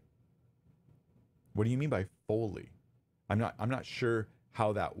man? What do you mean by fully? I'm not sure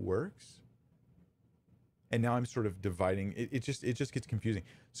how that works. And now I'm sort of dividing. It just gets confusing.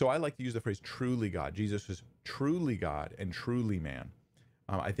 So I like to use the phrase truly God. Jesus was truly God and truly man.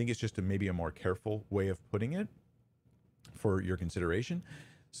 I think it's just maybe a more careful way of putting it for your consideration.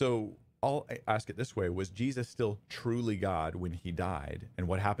 So I'll ask it this way. Was Jesus still truly God when he died? And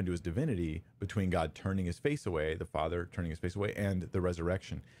what happened to his divinity between God turning his face away, the Father turning his face away, and the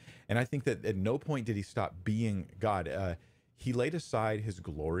resurrection? And I think that at no point did he stop being God. He laid aside his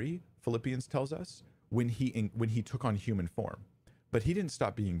glory, Philippians tells us, when he took on human form. But he didn't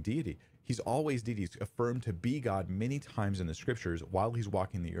stop being deity. He's always deity. He's affirmed to be God many times in the scriptures while he's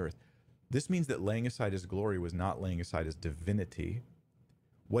walking the earth. This means that laying aside his glory was not laying aside his divinity.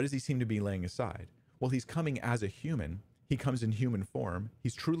 What does he seem to be laying aside? Well, he's coming as a human. He comes in human form.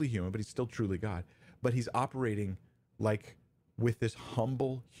 He's truly human, but he's still truly God. But he's operating like with this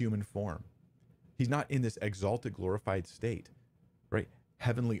humble human form. He's not in this exalted, glorified state, right?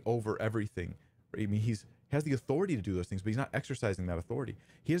 Heavenly over everything. Right? I mean, he has the authority to do those things, but he's not exercising that authority.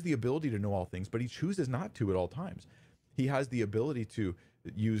 He has the ability to know all things, but he chooses not to at all times. He has the ability to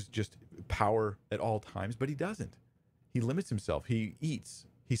use just power at all times, but he doesn't. He limits himself. He eats,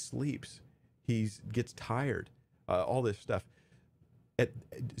 he sleeps, he gets tired, all this stuff.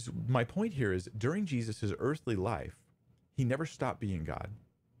 My point here is during Jesus' earthly life, he never stopped being God.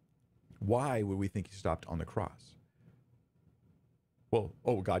 Why would we think he stopped on the cross? Well,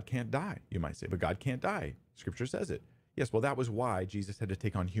 God can't die, you might say, but God can't die. Scripture says it. Yes, well, that was why Jesus had to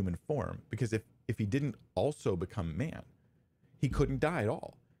take on human form, because if he didn't also become man, he couldn't die at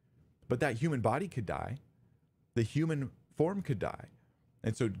all. But that human body could die. The human form could die.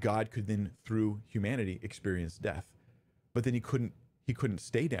 And so God could then, through humanity, experience death. But then he couldn't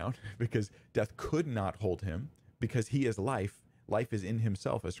stay down because death could not hold him, because he is life. Life is in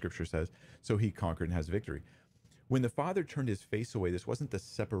himself, as Scripture says. So he conquered and has victory. When the Father turned his face away, this wasn't the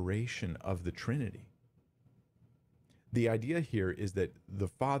separation of the Trinity. The idea here is that the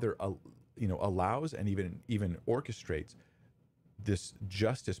Father, allows and even orchestrates this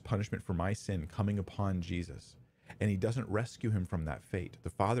justice punishment for my sin coming upon Jesus. And he doesn't rescue him from that fate. The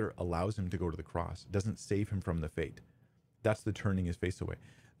Father allows him to go to the cross, doesn't save him from the fate. That's the turning his face away.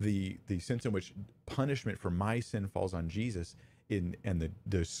 The sense in which punishment for my sin falls on Jesus, and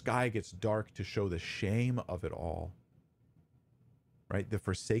the sky gets dark to show the shame of it all, right? The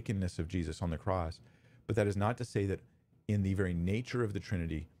forsakenness of Jesus on the cross. But that is not to say that in the very nature of the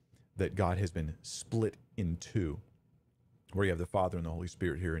Trinity, that God has been split in two, where you have the Father and the Holy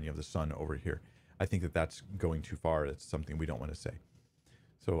Spirit here, and you have the Son over here. I think that that's going too far. That's something we don't want to say.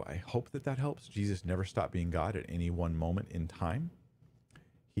 So I hope that helps. Jesus never stopped being God at any one moment in time.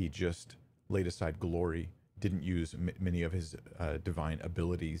 He just laid aside glory, didn't use many of his divine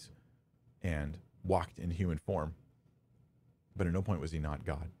abilities, and walked in human form. But at no point was he not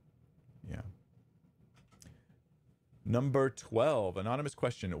God. Yeah. Number 12, anonymous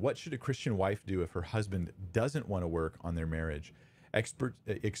question. What should a Christian wife do if her husband doesn't want to work on their marriage,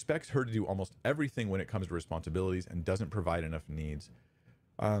 expects her to do almost everything when it comes to responsibilities, and doesn't provide enough needs?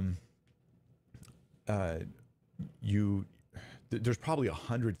 There's probably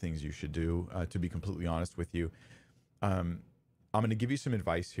 100 things you should do, to be completely honest with you. I'm going to give you some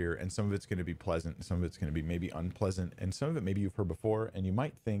advice here, and some of it's going to be pleasant, and some of it's going to be maybe unpleasant, and some of it maybe you've heard before, and you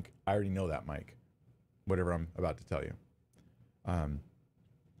might think, I already know that, Mike, whatever I'm about to tell you.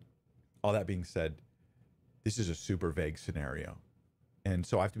 All that being said, this is a super vague scenario. And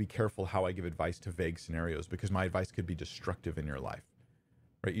so I have to be careful how I give advice to vague scenarios, because my advice could be destructive in your life,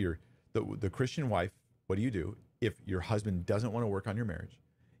 right? The Christian wife, what do? If your husband doesn't want to work on your marriage,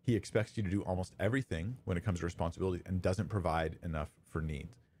 he expects you to do almost everything when it comes to responsibility, and doesn't provide enough for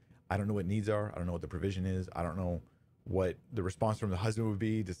needs. I don't know what needs are. I don't know what the provision is. I don't know what the response from the husband would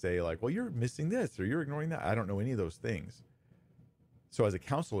be to say, like, well, you're missing this or you're ignoring that. I don't know any of those things. So as a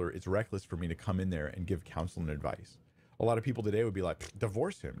counselor, it's reckless for me to come in there and give counsel and advice. A lot of people today would be like,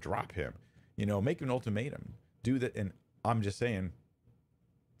 divorce him, drop him, make an ultimatum, do that. And I'm just saying,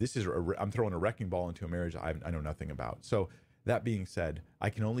 I'm throwing a wrecking ball into a marriage I know nothing about. So that being said,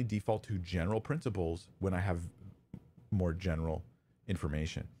 I can only default to general principles when I have more general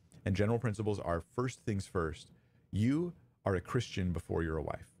information. And general principles are, first things first, you are a Christian before you're a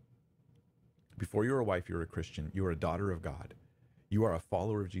wife. Before you're a wife, you're a Christian. You are a daughter of God. You are a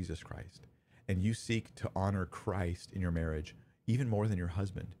follower of Jesus Christ. And you seek to honor Christ in your marriage even more than your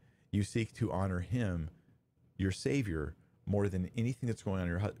husband. You seek to honor him, your Savior, more than anything that's going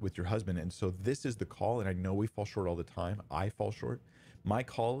on with your husband. And so this is the call, and I know we fall short all the time. I fall short. My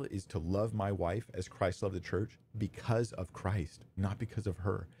call is to love my wife as Christ loved the church, because of Christ, not because of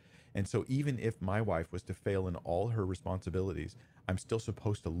her. And so even if my wife was to fail in all her responsibilities, I'm still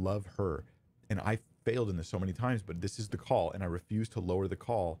supposed to love her. And I failed in this so many times, but this is the call, and I refuse to lower the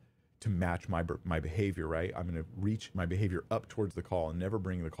call to match my behavior, right? I'm going to reach my behavior up towards the call and never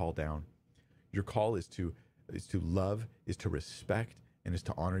bring the call down. Your call is to love, is to respect, and is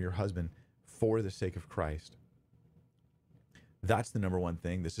to honor your husband for the sake of Christ. That's the number one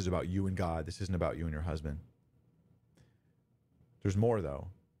thing. This is about you and God. This isn't about you and your husband. There's more, though.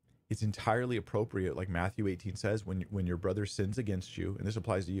 It's entirely appropriate, like Matthew 18 says, when your brother sins against you, and this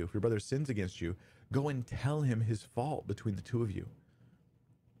applies to you, if your brother sins against you, go and tell him his fault between the two of you.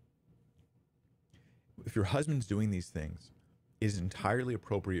 If your husband's doing these things, it is entirely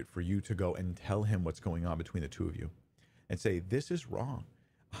appropriate for you to go and tell him what's going on between the two of you and say, this is wrong.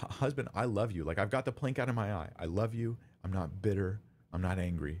 Husband, I love you. Like, I've got the plank out of my eye. I love you. I'm not bitter. I'm not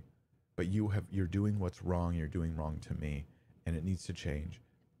angry. But you're doing what's wrong. You're doing wrong to me, and it needs to change.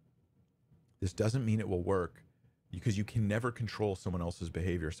 This doesn't mean it will work, because you can never control someone else's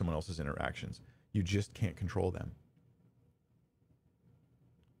behavior, someone else's interactions. You just can't control them.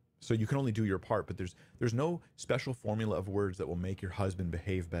 So you can only do your part, but there's no special formula of words that will make your husband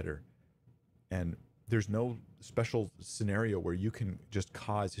behave better. And there's no special scenario where you can just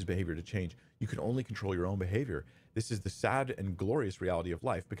cause his behavior to change. You can only control your own behavior. This is the sad and glorious reality of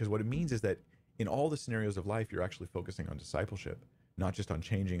life, because what it means is that in all the scenarios of life, you're actually focusing on discipleship, not just on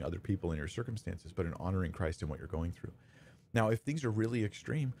changing other people in your circumstances, but in honoring Christ in what you're going through. Now, if things are really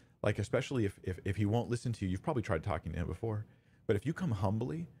extreme, like especially if he won't listen to you, you've probably tried talking to him before, but if you come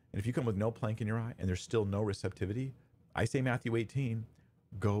humbly and if you come with no plank in your eye and there's still no receptivity, I say Matthew 18,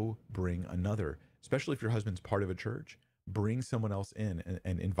 go bring another. Especially if your husband's part of a church, bring someone else in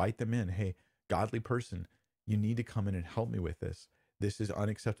and invite them in. Hey, godly person, you need to come in and help me with this. This is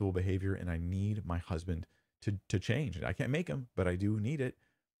unacceptable behavior, and I need my husband to change. I can't make him, but I do need it.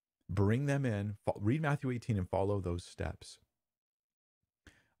 Bring them in. Read Matthew 18 and follow those steps.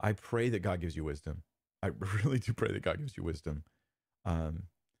 I pray that God gives you wisdom. I really do pray that God gives you wisdom.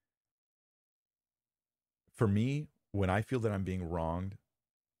 For me, when I feel that I'm being wronged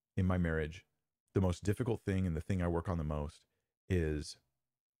in my marriage, the most difficult thing and the thing I work on the most is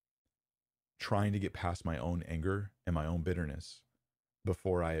trying to get past my own anger and my own bitterness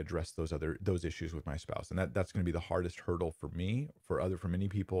before I address those issues with my spouse. And that's going to be the hardest hurdle for me, for many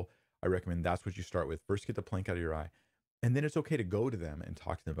people. I recommend that's what you start with. First, get the plank out of your eye. And then it's okay to go to them and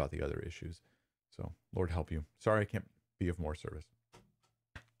talk to them about the other issues. So Lord help you. Sorry, I can't be of more service.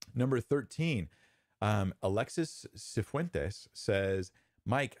 Number 13, Alexis Cifuentes says,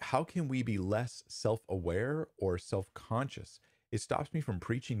 Mike, how can we be less self-aware or self-conscious? It stops me from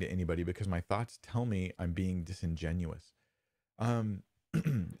preaching to anybody because my thoughts tell me I'm being disingenuous.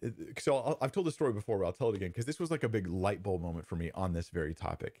 So I've told this story before, but I'll tell it again because this was like a big light bulb moment for me on this very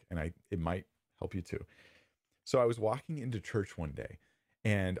topic, and it might help you too. So I was walking into church one day,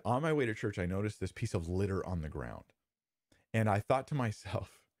 and on my way to church, I noticed this piece of litter on the ground, and I thought to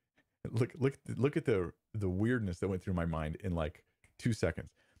myself, look at the weirdness that went through my mind in like 2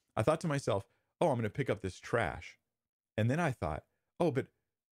 seconds. I thought to myself, oh, I'm going to pick up this trash. And then I thought, oh, but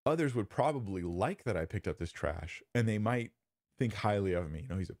others would probably like that I picked up this trash, and they might think highly of me. You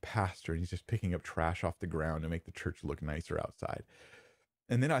know, he's a pastor and he's just picking up trash off the ground to make the church look nicer outside.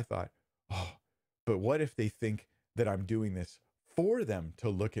 And then I thought, oh, but what if they think that I'm doing this for them to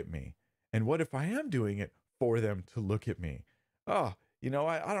look at me? And what if I am doing it for them to look at me? Oh, you know,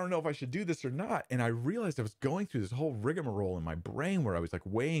 I don't know if I should do this or not. And I realized I was going through this whole rigmarole in my brain where I was like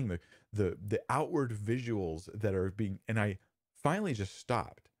weighing the outward visuals that are being, and I finally just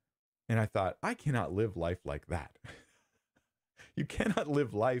stopped. And I thought, I cannot live life like that. You cannot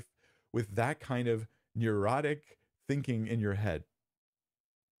live life with that kind of neurotic thinking in your head.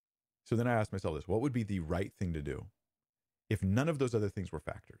 So then I asked myself this, what would be the right thing to do if none of those other things were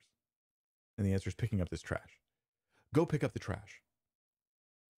factors? And the answer is picking up this trash. Go pick up the trash.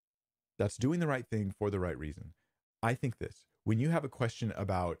 That's doing the right thing for the right reason. I think this, when you have a question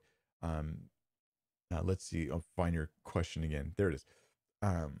about, let's see, I'll find your question again. There it is.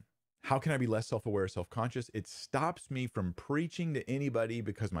 How can I be less self-aware, self-conscious? It stops me from preaching to anybody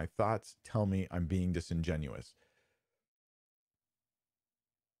because my thoughts tell me I'm being disingenuous.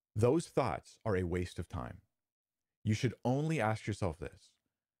 Those thoughts are a waste of time. You should only ask yourself this.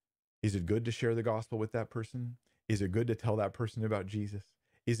 Is it good to share the gospel with that person? Is it good to tell that person about Jesus?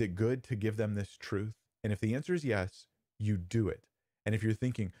 Is it good to give them this truth? And if the answer is yes, you do it. And if you're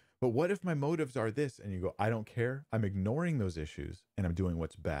thinking, but what if my motives are this? And you go, I don't care. I'm ignoring those issues and I'm doing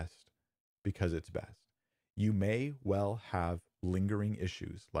what's best because it's best. You may well have lingering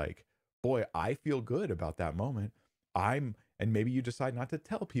issues like, boy, I feel good about that moment. And maybe you decide not to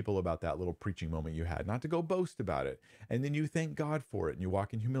tell people about that little preaching moment you had, not to go boast about it. And then you thank God for it and you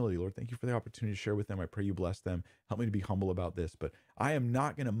walk in humility. Lord, thank you for the opportunity to share with them. I pray you bless them. Help me to be humble about this. But I am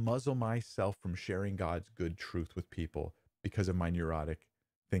not going to muzzle myself from sharing God's good truth with people because of my neurotic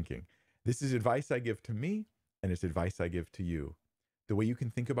thinking. This is advice I give to me, and it's advice I give to you. The way you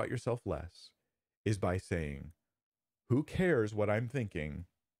can think about yourself less is by saying, who cares what I'm thinking?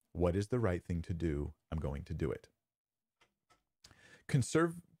 What is the right thing to do? I'm going to do it.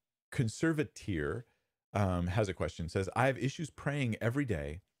 Conservateer has a question, says, I have issues praying every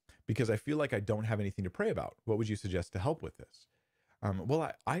day because I feel like I don't have anything to pray about. What would you suggest to help with this?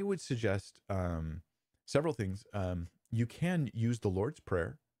 Well, I would suggest several things. You can use the Lord's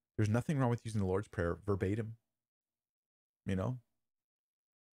Prayer. There's nothing wrong with using the Lord's Prayer verbatim. You know,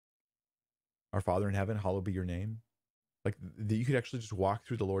 our Father in heaven, hallowed be your name. Like you could actually just walk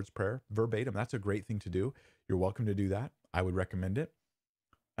through the Lord's Prayer verbatim. That's a great thing to do. You're welcome to do that. I would recommend it.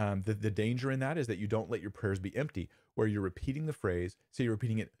 The danger in that is that you don't let your prayers be empty, where you're repeating the phrase. Say you're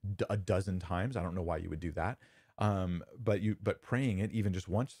repeating it a dozen times. I don't know why you would do that. But praying it even just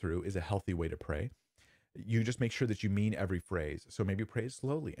once through is a healthy way to pray. You just make sure that you mean every phrase. So maybe pray it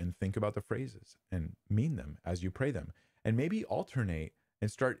slowly and think about the phrases and mean them as you pray them. And maybe alternate and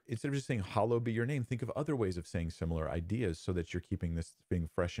start, instead of just saying, hallowed be your name, think of other ways of saying similar ideas so that you're keeping this being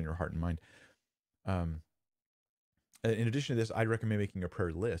fresh in your heart and mind. In addition to this, I'd recommend making a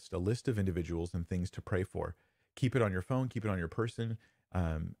list of individuals and things to pray for. Keep it on your phone, keep it on your person.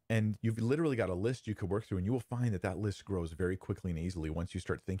 And you've literally got a list you could work through, and you will find that that list grows very quickly and easily once you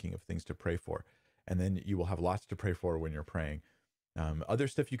start thinking of things to pray for. And then you will have lots to pray for when you're praying. Other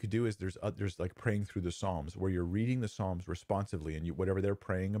stuff you could do is there's like praying through the Psalms, where you're reading the Psalms responsively, and whatever they're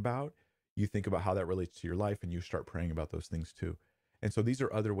praying about, you think about how that relates to your life, and you start praying about those things too. And so these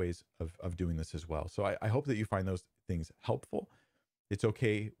are other ways of doing this as well. So I hope that you find those things helpful. It's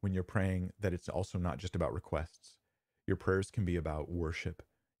okay when you're praying that it's also not just about requests. Your prayers can be about worship.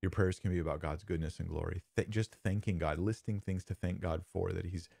 Your prayers can be about God's goodness and glory. Just thanking God, listing things to thank God for that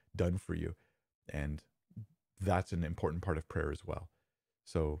he's done for you. And that's an important part of prayer as well.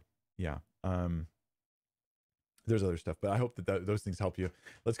 So yeah, there's other stuff, but I hope that those things help you.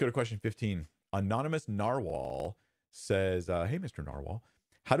 Let's go to question 15. Anonymous Narwhal says, hey, Mr. Narwhal,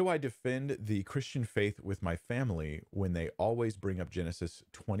 how do I defend the Christian faith with my family when they always bring up Genesis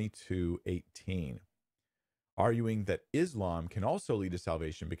 22:18, arguing that Islam can also lead to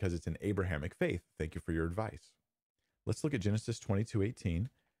salvation because it's an Abrahamic faith? Thank you for your advice. Let's look at Genesis 22:18,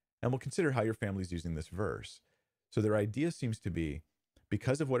 and we'll consider how your family's using this verse. So their idea seems to be,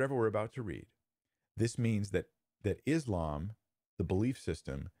 because of whatever we're about to read, this means that Islam, the belief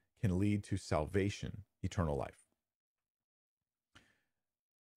system, can lead to salvation, eternal life.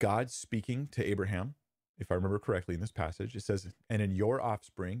 God speaking to Abraham, if I remember correctly in this passage, it says, and in your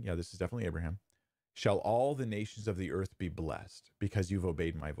offspring, yeah, this is definitely Abraham, shall all the nations of the earth be blessed because you've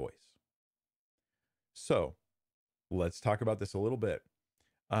obeyed my voice. So let's talk about this a little bit.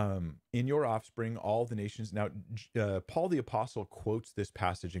 In your offspring, all the nations. Now, Paul the Apostle quotes this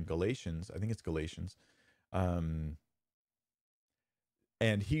passage in Galatians. I think it's Galatians. And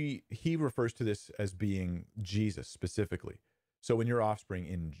he refers to this as being Jesus specifically. So in your offspring,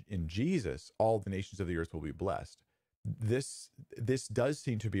 in Jesus, all the nations of the earth will be blessed. This does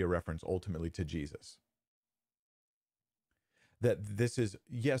seem to be a reference ultimately to Jesus. That this is,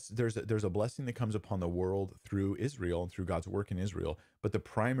 yes, there's a blessing that comes upon the world through Israel and through God's work in Israel, but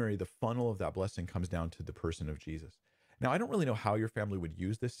the funnel of that blessing comes down to the person of Jesus. Now, I don't really know how your family would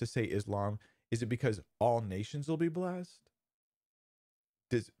use this to say Islam. Is it because all nations will be blessed?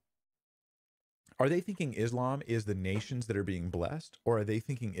 Are they thinking Islam is the nations that are being blessed, or are they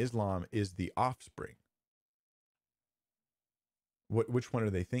thinking Islam is the offspring? Which one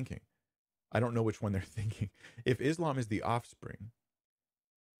are they thinking? I don't know which one they're thinking. If Islam is the offspring,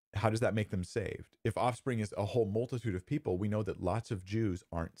 how does that make them saved? If offspring is a whole multitude of people, we know that lots of Jews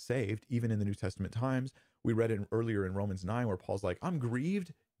aren't saved, even in the New Testament times. We read earlier in Romans 9 where Paul's like, I'm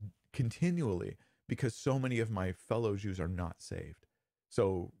grieved continually because so many of my fellow Jews are not saved.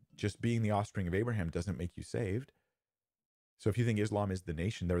 So just being the offspring of Abraham doesn't make you saved. So if you think Islam is the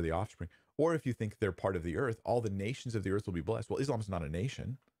nation, they're the offspring. Or if you think they're part of the earth, all the nations of the earth will be blessed. Well, Islam's not a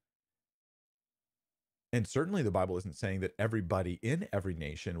nation. And certainly the Bible isn't saying that everybody in every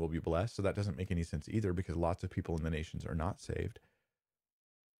nation will be blessed. So that doesn't make any sense either, because lots of people in the nations are not saved.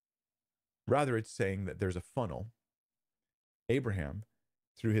 Rather, it's saying that there's a funnel. Abraham,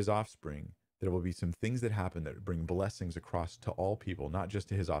 through his offspring, there will be some things that happen that bring blessings across to all people, not just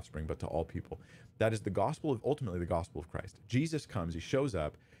to his offspring, but to all people. That is ultimately the gospel of Christ. Jesus comes, he shows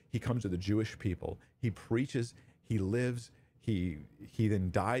up, he comes to the Jewish people, he preaches, he lives, he then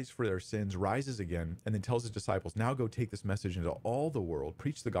dies for their sins, rises again, and then tells his disciples, now go take this message into all the world,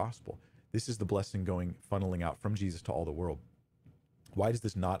 preach the gospel. This is the blessing funneling out from Jesus to all the world. Why does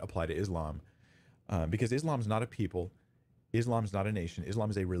this not apply to Islam? Because Islam is not a people, Islam is not a nation,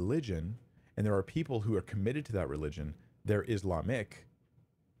 Islam is a religion. And there are people who are committed to that religion. They're Islamic,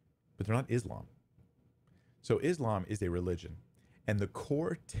 but they're not Islam. So Islam is a religion. And the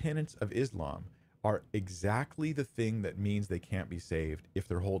core tenets of Islam are exactly the thing that means they can't be saved if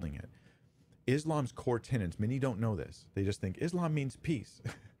they're holding it. Islam's core tenets, many don't know this. They just think Islam means peace.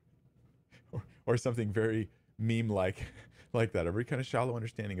 or something very meme-like that, a very kind of shallow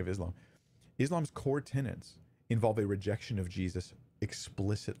understanding of Islam. Islam's core tenets involve a rejection of Jesus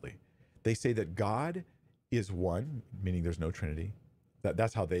explicitly. They say that God is one, meaning there's no Trinity.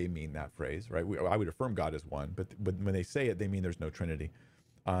 That's how they mean that phrase, right? I would affirm God is one, but when they say it, they mean there's no Trinity.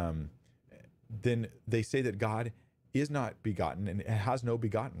 Then they say that God is not begotten and has no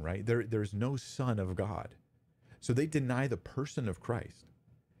begotten, right? There's no son of God. So they deny the person of Christ.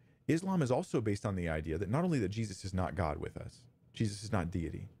 Islam is also based on the idea that not only that Jesus is not God with us, Jesus is not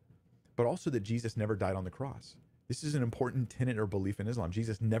deity, but also that Jesus never died on the cross. This is an important tenet or belief in Islam.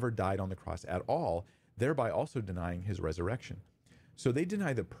 Jesus never died on the cross at all, thereby also denying his resurrection. So they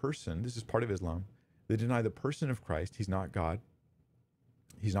deny the person. This is part of Islam. They deny the person of Christ. He's not God.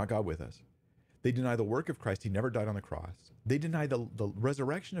 He's not God with us. They deny the work of Christ. He never died on the cross. They deny the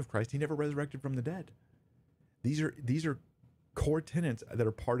resurrection of Christ. He never resurrected from the dead. These are core tenets that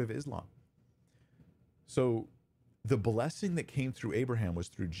are part of Islam. So the blessing that came through Abraham was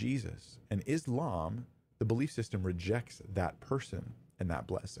through Jesus. And Islam, the belief system, rejects that person and that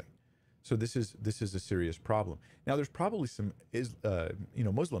blessing. So this is a serious problem. Now, there's probably some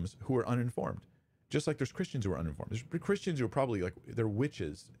Muslims who are uninformed, just like there's Christians who are uninformed. There's Christians who are probably like, they're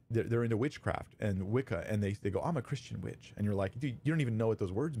witches. They're into witchcraft and Wicca, and they go, I'm a Christian witch. And you're like, dude, you don't even know what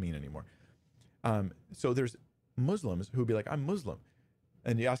those words mean anymore. So there's Muslims who would be like, I'm Muslim.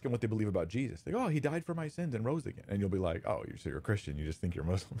 And you ask them what they believe about Jesus. They go, oh, he died for my sins and rose again. And you'll be like, oh, you're a Christian. You just think you're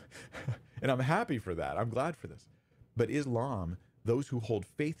Muslim. And I'm happy for that. I'm glad for this. But Islam, those who hold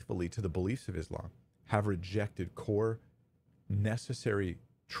faithfully to the beliefs of Islam, have rejected core, necessary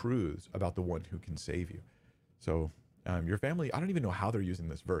truths about the one who can save you. So your family, I don't even know how they're using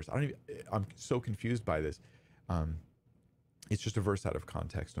this verse. I'm so confused by this. It's just a verse out of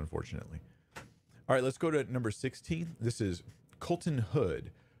context, unfortunately. All right, let's go to number 16. This is Colton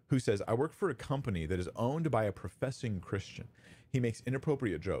Hood, who says, I work for a company that is owned by a professing Christian. He makes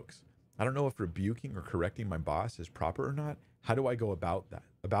inappropriate jokes. I don't know if rebuking or correcting my boss is proper or not. How do I go about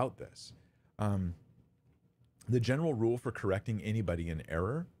this? The general rule for correcting anybody in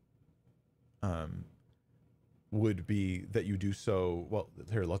error would be that you do so, well,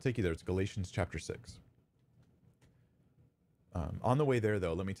 here, I'll take you there. It's Galatians chapter 6. On the way there,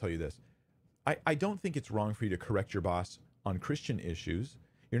 though, let me tell you this. I don't think it's wrong for you to correct your boss on Christian issues.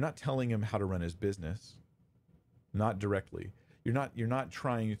 You're not telling him how to run his business, not directly. You're not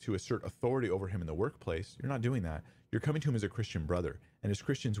trying to assert authority over him in the workplace. You're not doing that. You're coming to him as a Christian brother, and as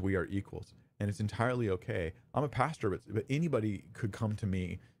Christians, we are equals, and it's entirely okay. I'm a pastor, but anybody could come to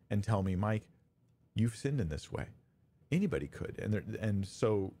me and tell me, Mike, you've sinned in this way. Anybody could, and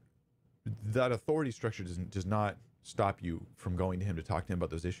so that authority structure does not stop you from going to him to talk to him about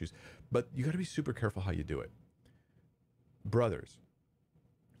those issues, but you got to be super careful how you do it. Brothers,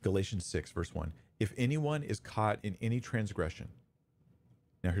 Galatians 6, verse 1, if anyone is caught in any transgression,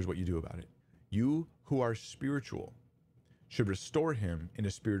 now here's what you do about it. You who are spiritual should restore him in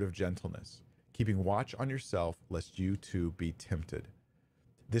a spirit of gentleness, keeping watch on yourself, lest you too be tempted.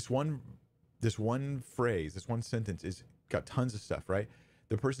 This one phrase, this one sentence is got tons of stuff, right?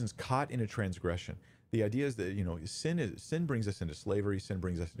 The person's caught in a transgression. The idea is that, sin brings us into slavery, sin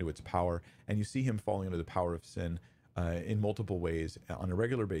brings us into its power, and you see him falling under the power of sin in multiple ways on a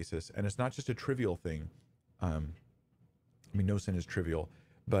regular basis. And it's not just a trivial thing. No sin is trivial,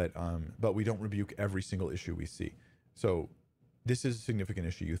 but we don't rebuke every single issue we see. So this is a significant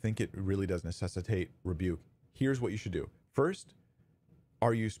issue. You think it really does necessitate rebuke. Here's what you should do. First,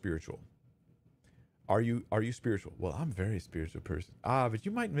 are you spiritual? Are you spiritual? Well, I'm a very spiritual person. But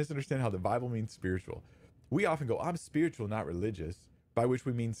you might misunderstand how the Bible means spiritual. We often go, I'm spiritual, not religious, by which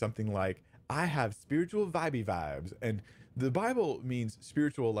we mean something like, I have spiritual vibey vibes. And the Bible means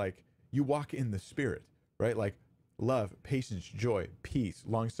spiritual like you walk in the spirit, right? Like love, patience, joy, peace,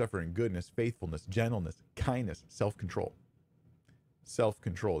 long-suffering, goodness, faithfulness, gentleness, kindness, self-control.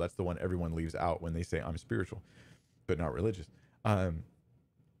 Self-control, that's the one everyone leaves out when they say I'm spiritual, but not religious.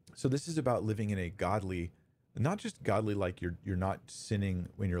 So this is about living in a godly, not just godly like you're not sinning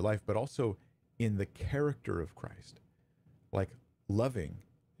in your life, but also in the character of Christ. Like loving,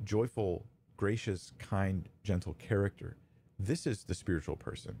 joyful, gracious, kind, gentle character. This is the spiritual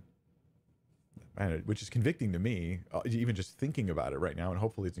person. And which is convicting to me, even just thinking about it right now, and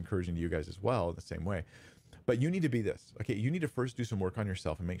hopefully it's encouraging to you guys as well in the same way. But you need to be this. Okay, you need to first do some work on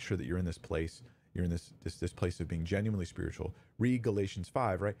yourself and make sure that you're in this place. You're in this place of being genuinely spiritual. Read Galatians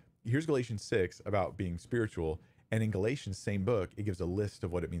 5, right? Here's Galatians 6 about being spiritual. And in Galatians, same book, it gives a list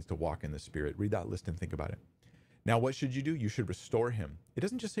of what it means to walk in the Spirit. Read that list and think about it. Now, what should you do? You should restore him. It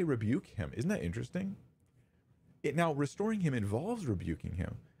doesn't just say rebuke him. Isn't that interesting? Now, restoring him involves rebuking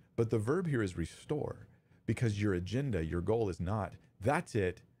him. But the verb here is restore, because your agenda, your goal is not, that's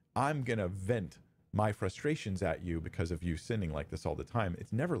it, I'm going to vent my frustrations at you because of you sinning like this all the time.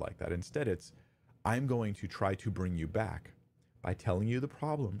 It's never like that. Instead, it's, I'm going to try to bring you back by telling you the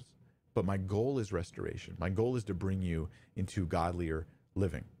problems, but my goal is restoration. My goal is to bring you into godlier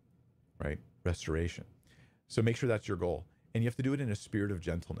living, right? Restoration. So make sure that's your goal. And you have to do it in a spirit of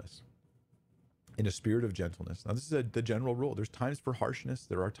gentleness. in a spirit of gentleness. Now, this is the general rule. There's times for harshness,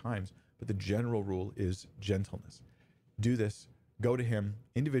 there are times, but the general rule is gentleness. Do this. Go to him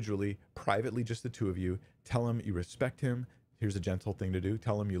individually, privately, just the two of you. Tell him you respect him. Here's a gentle thing to do.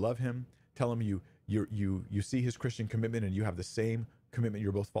 Tell him you love him. Tell him you see his Christian commitment and you have the same commitment.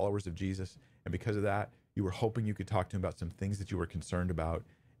 You're both followers of Jesus. And because of that, you were hoping you could talk to him about some things that you were concerned about.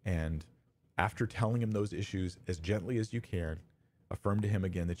 And after telling him those issues as gently as you can, affirm to him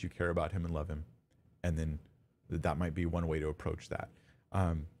again that you care about him and love him. And then that might be one way to approach that.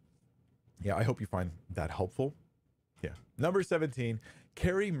 Yeah, I hope you find that helpful. Yeah. Number 17,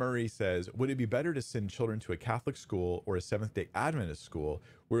 Carrie Murray says, would it be better to send children to a Catholic school or a Seventh-day Adventist school?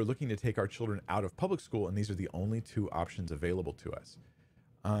 We're looking to take our children out of public school, and these are the only two options available to us.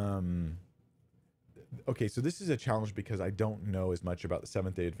 Okay, so this is a challenge because I don't know as much about the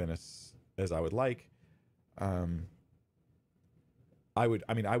Seventh-day Adventists as I would like. I would,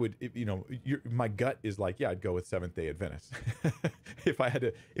 my gut is like, yeah, I'd go with Seventh-day Adventists. If I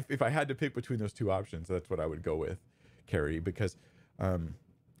had to pick between those two options, that's what I would go with, Carrie, because in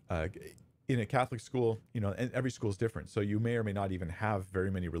a Catholic school, and every school is different, so you may or may not even have very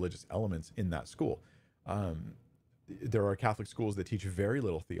many religious elements in that school. There are Catholic schools that teach very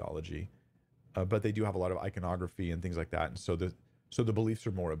little theology, but they do have a lot of iconography and things like that, and so the beliefs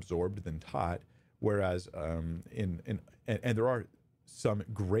are more absorbed than taught. Whereas and there are some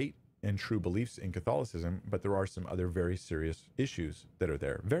great and true beliefs in Catholicism, but there are some other very serious issues that are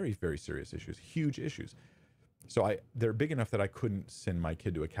there. Very, very serious issues, huge issues. So they're big enough that I couldn't send my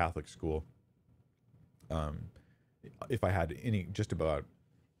kid to a Catholic school if I had just about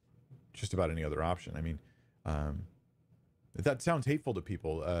any other option. I mean, that sounds hateful to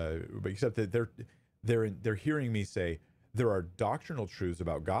people, but except that they're hearing me say there are doctrinal truths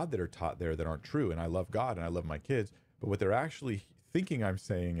about God that are taught there that aren't true, and I love God and I love my kids, but what they're actually thinking I'm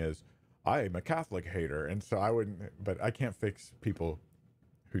saying is I am a Catholic hater, and so I wouldn't. But I can't fix people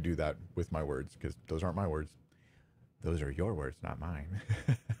who do that with my words, because those aren't my words. Those are your words, not mine.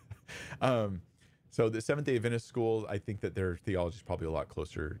 So the Seventh-day Adventist school, I think that their theology is probably a lot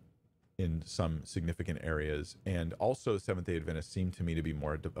closer in some significant areas, and also Seventh-day Adventists seem to me to be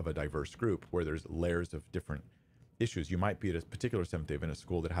more of a diverse group where there's layers of different issues. You might be at a particular Seventh-day Adventist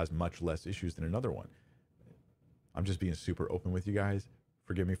school that has much less issues than another one. I'm just being super open with you guys.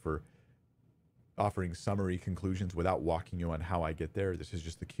 Forgive me for offering summary conclusions without walking you on how I get there. This is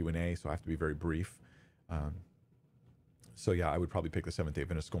just the Q&A, so I have to be very brief. So yeah, I would probably pick the Seventh-day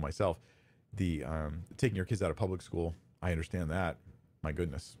Adventist school myself. The taking your kids out of public school, I understand that. My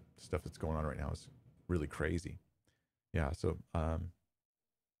goodness, stuff that's going on right now is really crazy. Yeah, so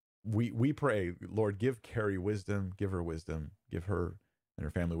we pray, Lord, give Carrie wisdom, give her wisdom, give her and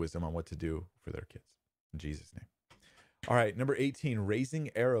her family wisdom on what to do for their kids. In Jesus' name. All right, number 18,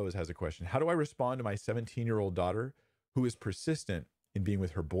 Raising Arrows has a question. How do I respond to my 17-year-old daughter who is persistent in being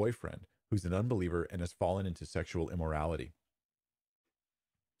with her boyfriend, who's an unbeliever and has fallen into sexual immorality?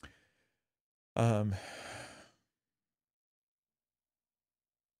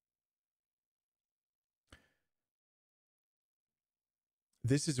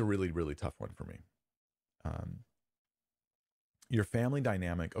 This is a really, really tough one for me. Your family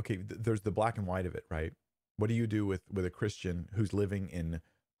dynamic, okay, there's the black and white of it, right? What do you do with a Christian who's living in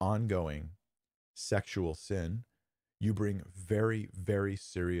ongoing sexual sin? You bring very, very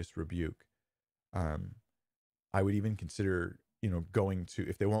serious rebuke. I would even consider, going to,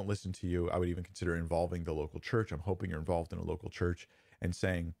 if they won't listen to you, I would even consider involving the local church. I'm hoping you're involved in a local church, and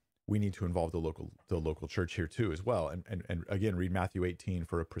saying, we need to involve the local church here too as well. And again, read Matthew 18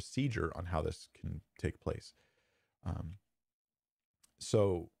 for a procedure on how this can take place.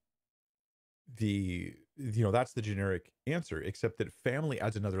 So that's the generic answer, except that family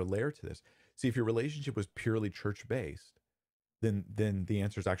adds another layer to this. See, if your relationship was purely church-based, then the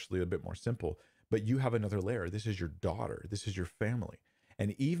answer is actually a bit more simple. But you have another layer. This is your daughter. This is your family.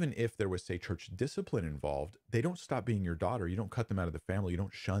 And even if there was, say, church discipline involved, they don't stop being your daughter. You don't cut them out of the family. You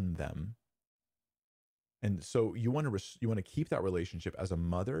don't shun them. And so you want to keep that relationship as a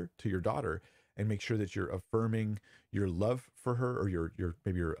mother to your daughter, and make sure that you're affirming your love for her, or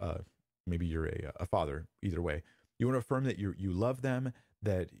maybe you're a father. Either way, you want to affirm that you love them,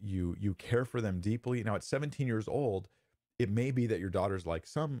 that you care for them deeply. Now, at 17 years old, it may be that your daughter's like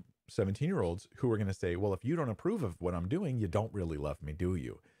some 17-year-olds who are going to say, well, if you don't approve of what I'm doing, you don't really love me, do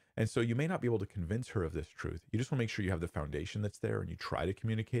you? And so you may not be able to convince her of this truth. You just want to make sure you have the foundation that's there, and you try to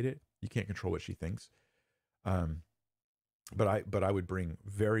communicate it. You can't control what she thinks. But I would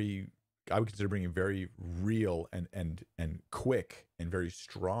consider bringing very real and quick and very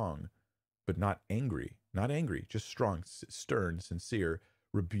strong, but not angry, just strong, stern, sincere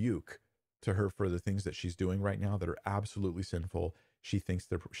rebuke to her for the things that she's doing right now that are absolutely sinful. She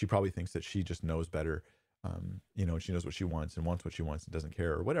probably thinks that she just knows better. She knows what she wants and wants what she wants and doesn't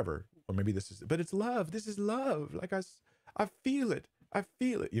care or whatever. Or maybe but it's love. This is love. Like I feel it. I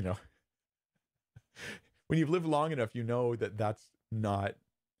feel it. When you've lived long enough, you know that that's not,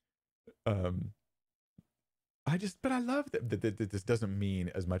 but I love that this doesn't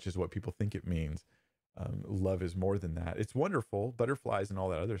mean as much as what people think it means. Love is more than that. It's wonderful, butterflies and all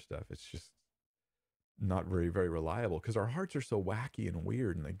that other stuff. It's just not very, very reliable because our hearts are so wacky and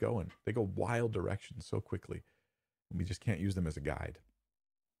weird, and they go wild directions so quickly. And we just can't use them as a guide.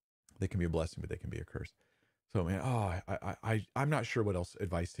 They can be a blessing, but they can be a curse. So man, I'm not sure what else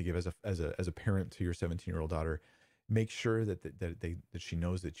advice to give as a parent to your 17-year-old daughter. Make sure that she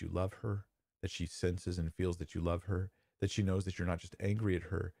knows that you love her, that she senses and feels that you love her, that she knows that you're not just angry at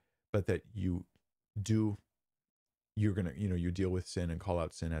her, but that you deal with sin and call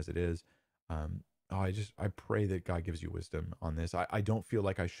out sin as it is. I pray that God gives you wisdom on this. I don't feel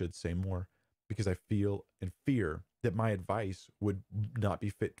like I should say more because I feel and fear that my advice would not be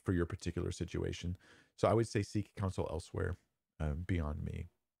fit for your particular situation. So I would say seek counsel elsewhere, beyond me.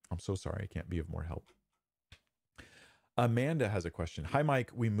 I'm so sorry I can't be of more help. Amanda has a question. Hi,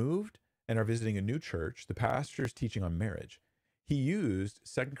 Mike. We moved and are visiting a new church. The pastor is teaching on marriage. He used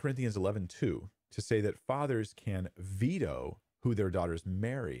 2 Corinthians 11:2 to say that fathers can veto who their daughters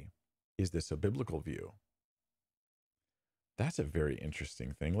marry. Is this a biblical view? That's a very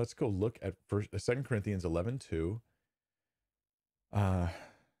interesting thing. Let's go look at 2 Corinthians 11:2.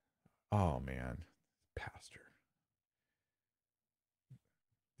 Oh man, pastor.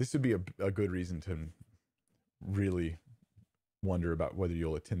 This would be a good reason to really wonder about whether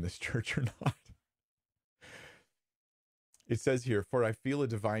you'll attend this church or not. It says here, "For I feel a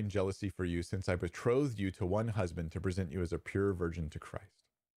divine jealousy for you, since I betrothed you to one husband to present you as a pure virgin to Christ."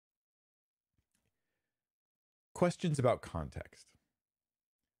 Questions about context.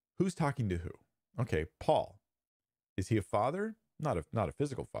 Who's talking to who? Okay, Paul. Is he a father? Not a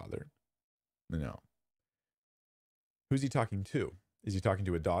physical father. No. Who's he talking to? Is he talking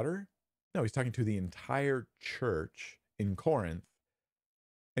to a daughter? No, he's talking to the entire church in Corinth.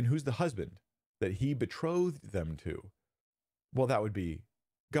 And who's the husband that he betrothed them to? Well, that would be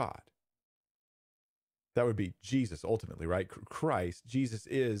God. That would be Jesus ultimately, right? Christ. Jesus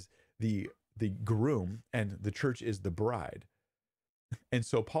is the groom and the church is the bride. And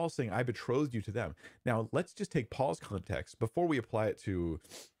so Paul's saying, I betrothed you to them. Now, let's just take Paul's context before we apply it to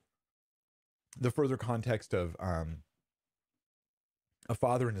the further context of a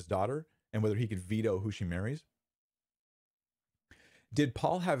father and his daughter and whether he could veto who she marries. Did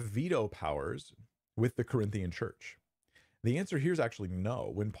Paul have veto powers with the Corinthian church? The answer here is actually no.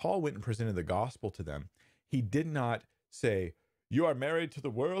 When Paul went and presented the gospel to them, he did not say, you are married to the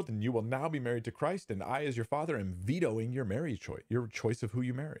world and you will now be married to Christ, and I as your father am vetoing your marriage choice, your choice of who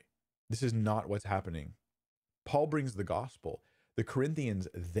you marry. This is not what's happening. Paul brings the gospel. The Corinthians,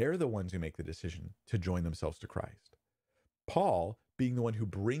 they're the ones who make the decision to join themselves to Christ. Paul, being the one who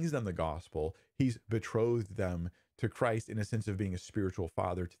brings them the gospel, he's betrothed them to Christ in a sense of being a spiritual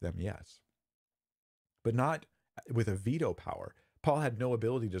father to them, yes. But not with a veto power. Paul had no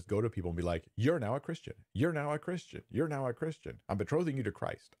ability to just go to people and be like, you're now a Christian. You're now a Christian. You're now a Christian. I'm betrothing you to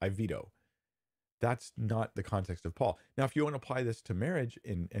Christ. I veto. That's not the context of Paul. Now, if you want to apply this to marriage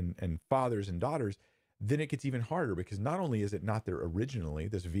and fathers and daughters, then it gets even harder because not only is it not there originally,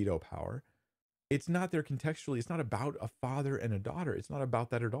 this veto power, it's not there contextually. It's not about a father and a daughter. It's not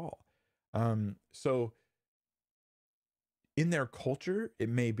about that at all. So in their culture, it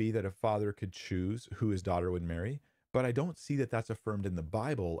may be that a father could choose who his daughter would marry, but I don't see that that's affirmed in the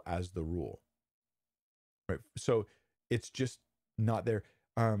Bible as the rule. Right? So it's just not there.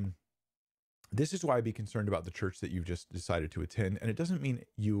 This is why I'd be concerned about the church that you've just decided to attend. And it doesn't mean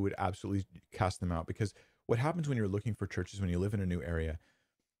you would absolutely cast them out, because what happens when you're looking for churches, when you live in a new area,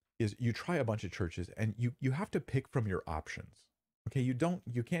 is you try a bunch of churches and you have to pick from your options. Okay,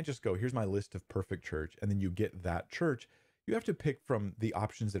 you can't just go, here's my list of perfect church, and then you get that church. You have to pick from the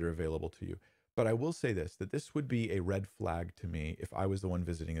options that are available to you. But I will say this, that this would be a red flag to me if I was the one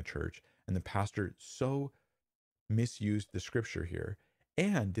visiting a church and the pastor so misused the scripture here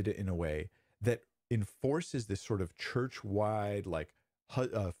and did it in a way that enforces this sort of church-wide, like,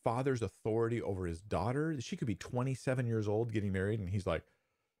 father's authority over his daughter. She could be 27 years old getting married, and he's like,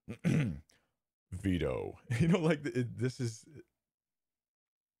 veto. This is...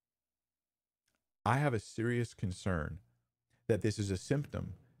 I have a serious concern that this is a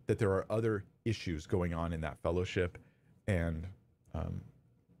symptom that there are other issues going on in that fellowship, and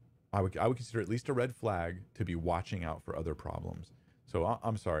I would consider at least a red flag to be watching out for other problems. So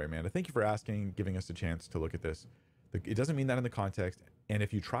I'm sorry, Amanda. Thank you for asking, giving us a chance to look at this. It doesn't mean that in the context. And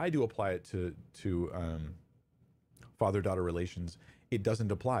if you try to apply it to father-daughter relations, it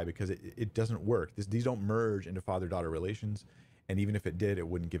doesn't apply because it doesn't work. These don't merge into father-daughter relations. And even if it did, it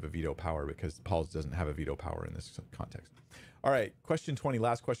wouldn't give a veto power because Paul doesn't have a veto power in this context. All right, question 20,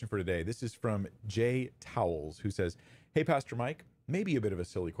 last question for today. This is from Jay Towles, who says, hey, Pastor Mike, maybe a bit of a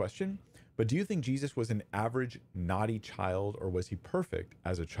silly question, but do you think Jesus was an average naughty child, or was he perfect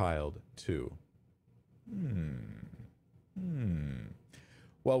as a child too?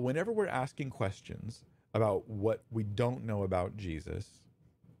 Well, whenever we're asking questions about what we don't know about Jesus,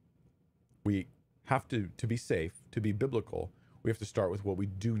 we have to be safe, to be biblical, we have to start with what we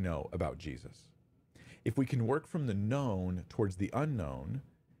do know about Jesus. If we can work from the known towards the unknown,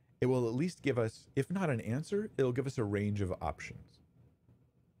 it will at least give us, if not an answer, it'll give us a range of options,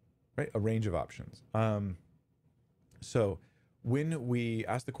 right? A range of options. So when we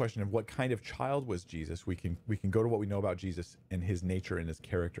ask the question of what kind of child was Jesus, we can go to what we know about Jesus and his nature and his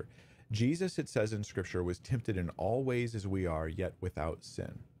character. Jesus, it says in Scripture, was tempted in all ways as we are, yet without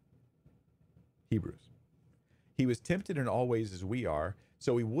sin. Hebrews. He was tempted in all ways as we are,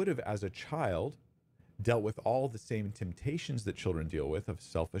 so he would have, as a child, dealt with all the same temptations that children deal with, of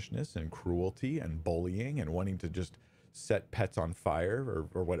selfishness and cruelty and bullying and wanting to just set pets on fire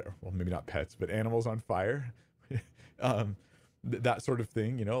or whatever. Well, maybe not pets, but animals on fire. That sort of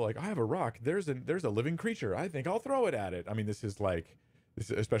thing, you know, like, I have a rock. There's a living creature. I think I'll throw it at it. I mean, this is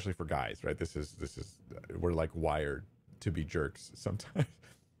especially for guys, right? This is we're like wired to be jerks sometimes.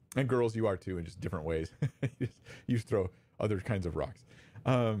 And girls, you are too, in just different ways. You throw other kinds of rocks.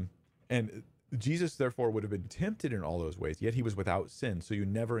 And Jesus, therefore, would have been tempted in all those ways, yet he was without sin. So you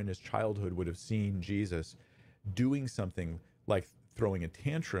never in his childhood would have seen Jesus doing something like throwing a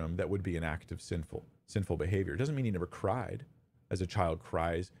tantrum that would be an act of sinful behavior. It doesn't mean he never cried, as a child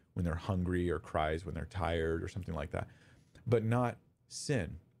cries when they're hungry or cries when they're tired or something like that. But not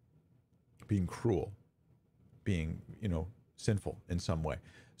sin, being cruel, being, sinful in some way.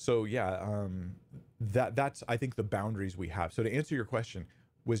 So yeah, that's, I think, the boundaries we have. So to answer your question,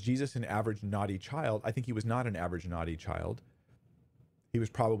 was Jesus an average naughty child? I think he was not an average naughty child. He was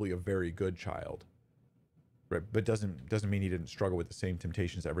probably a very good child, right? But doesn't mean he didn't struggle with the same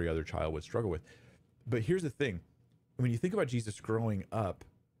temptations every other child would struggle with. But here's the thing. When you think about Jesus growing up,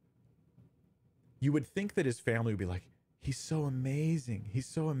 you would think that his family would be like, he's so amazing. He's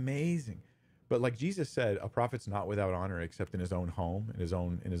so amazing. But like Jesus said, a prophet's not without honor except in his own home, in his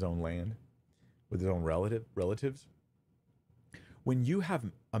own land, with his own relatives. When you have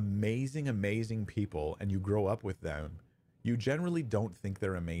amazing people and you grow up with them, you generally don't think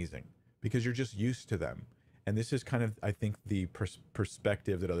they're amazing because you're just used to them. And this is kind of, I think, the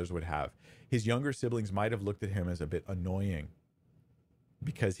perspective that others would have. His younger siblings might have looked at him as a bit annoying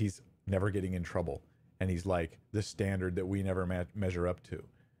because he's never getting in trouble. And he's like the standard that we never measure up to.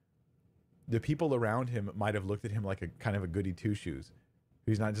 The people around him might have looked at him like a kind of a goody two shoes.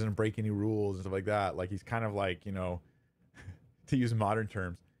 Doesn't break any rules and stuff like that. Like he's kind of like, to use modern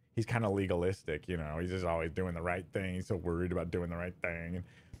terms, he's kind of legalistic, he's just always doing the right thing. He's so worried about doing the right thing. And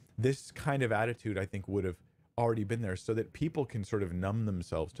this kind of attitude, I think, would have already been there so that people can sort of numb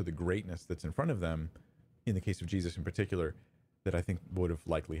themselves to the greatness that's in front of them, in the case of Jesus in particular, that I think would have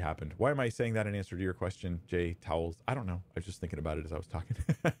likely happened. Why am I saying that in answer to your question, Jay Towles? I don't know. I was just thinking about it as I was talking.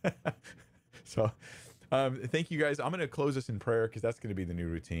 So thank you guys. I'm going to close this in prayer because that's going to be the new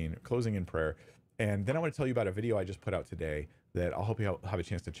routine, closing in prayer. And then I want to tell you about a video I just put out today that I'll hope you have a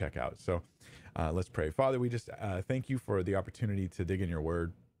chance to check out. So let's pray. Father, we just thank you for the opportunity to dig in your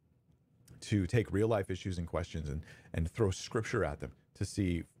word, to take real life issues and questions and throw scripture at them to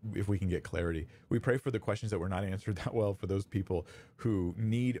see if we can get clarity. We pray for the questions that were not answered that well, for those people who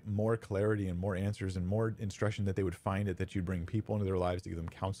need more clarity and more answers and more instruction, that they would find it, that you'd bring people into their lives to give them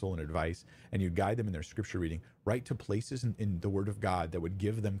counsel and advice, and you'd guide them in their scripture reading right to places in the word of God that would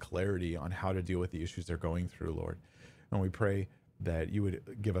give them clarity on how to deal with the issues they're going through, Lord. And we pray that you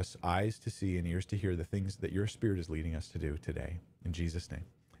would give us eyes to see and ears to hear the things that your Spirit is leading us to do today. In Jesus' name,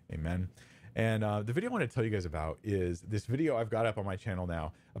 amen. And the video I want to tell you guys about is this video I've got up on my channel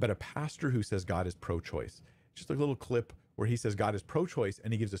now about a pastor who says God is pro-choice. Just a little clip where he says God is pro-choice,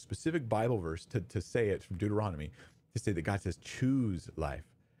 and he gives a specific Bible verse to say it from Deuteronomy, to say that God says choose life,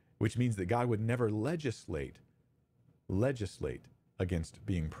 which means that God would never legislate against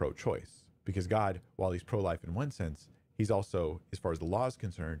being pro-choice, because God, while he's pro-life in one sense, he's also, as far as the law is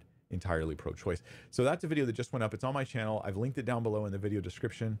concerned, entirely pro-choice. So that's a video that just went up. It's on my channel. I've linked it down below in the video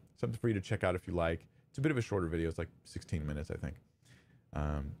description. Something for you to check out if you like. It's a bit of a shorter video. It's like 16 minutes, I think.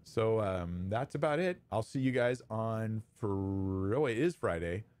 That's about it. I'll see you guys on oh, it is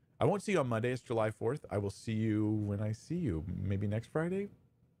Friday. I won't see you on Monday. It's July 4th. I will see you when I see you. Maybe next Friday.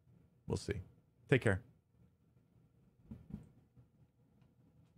 We'll see. Take care.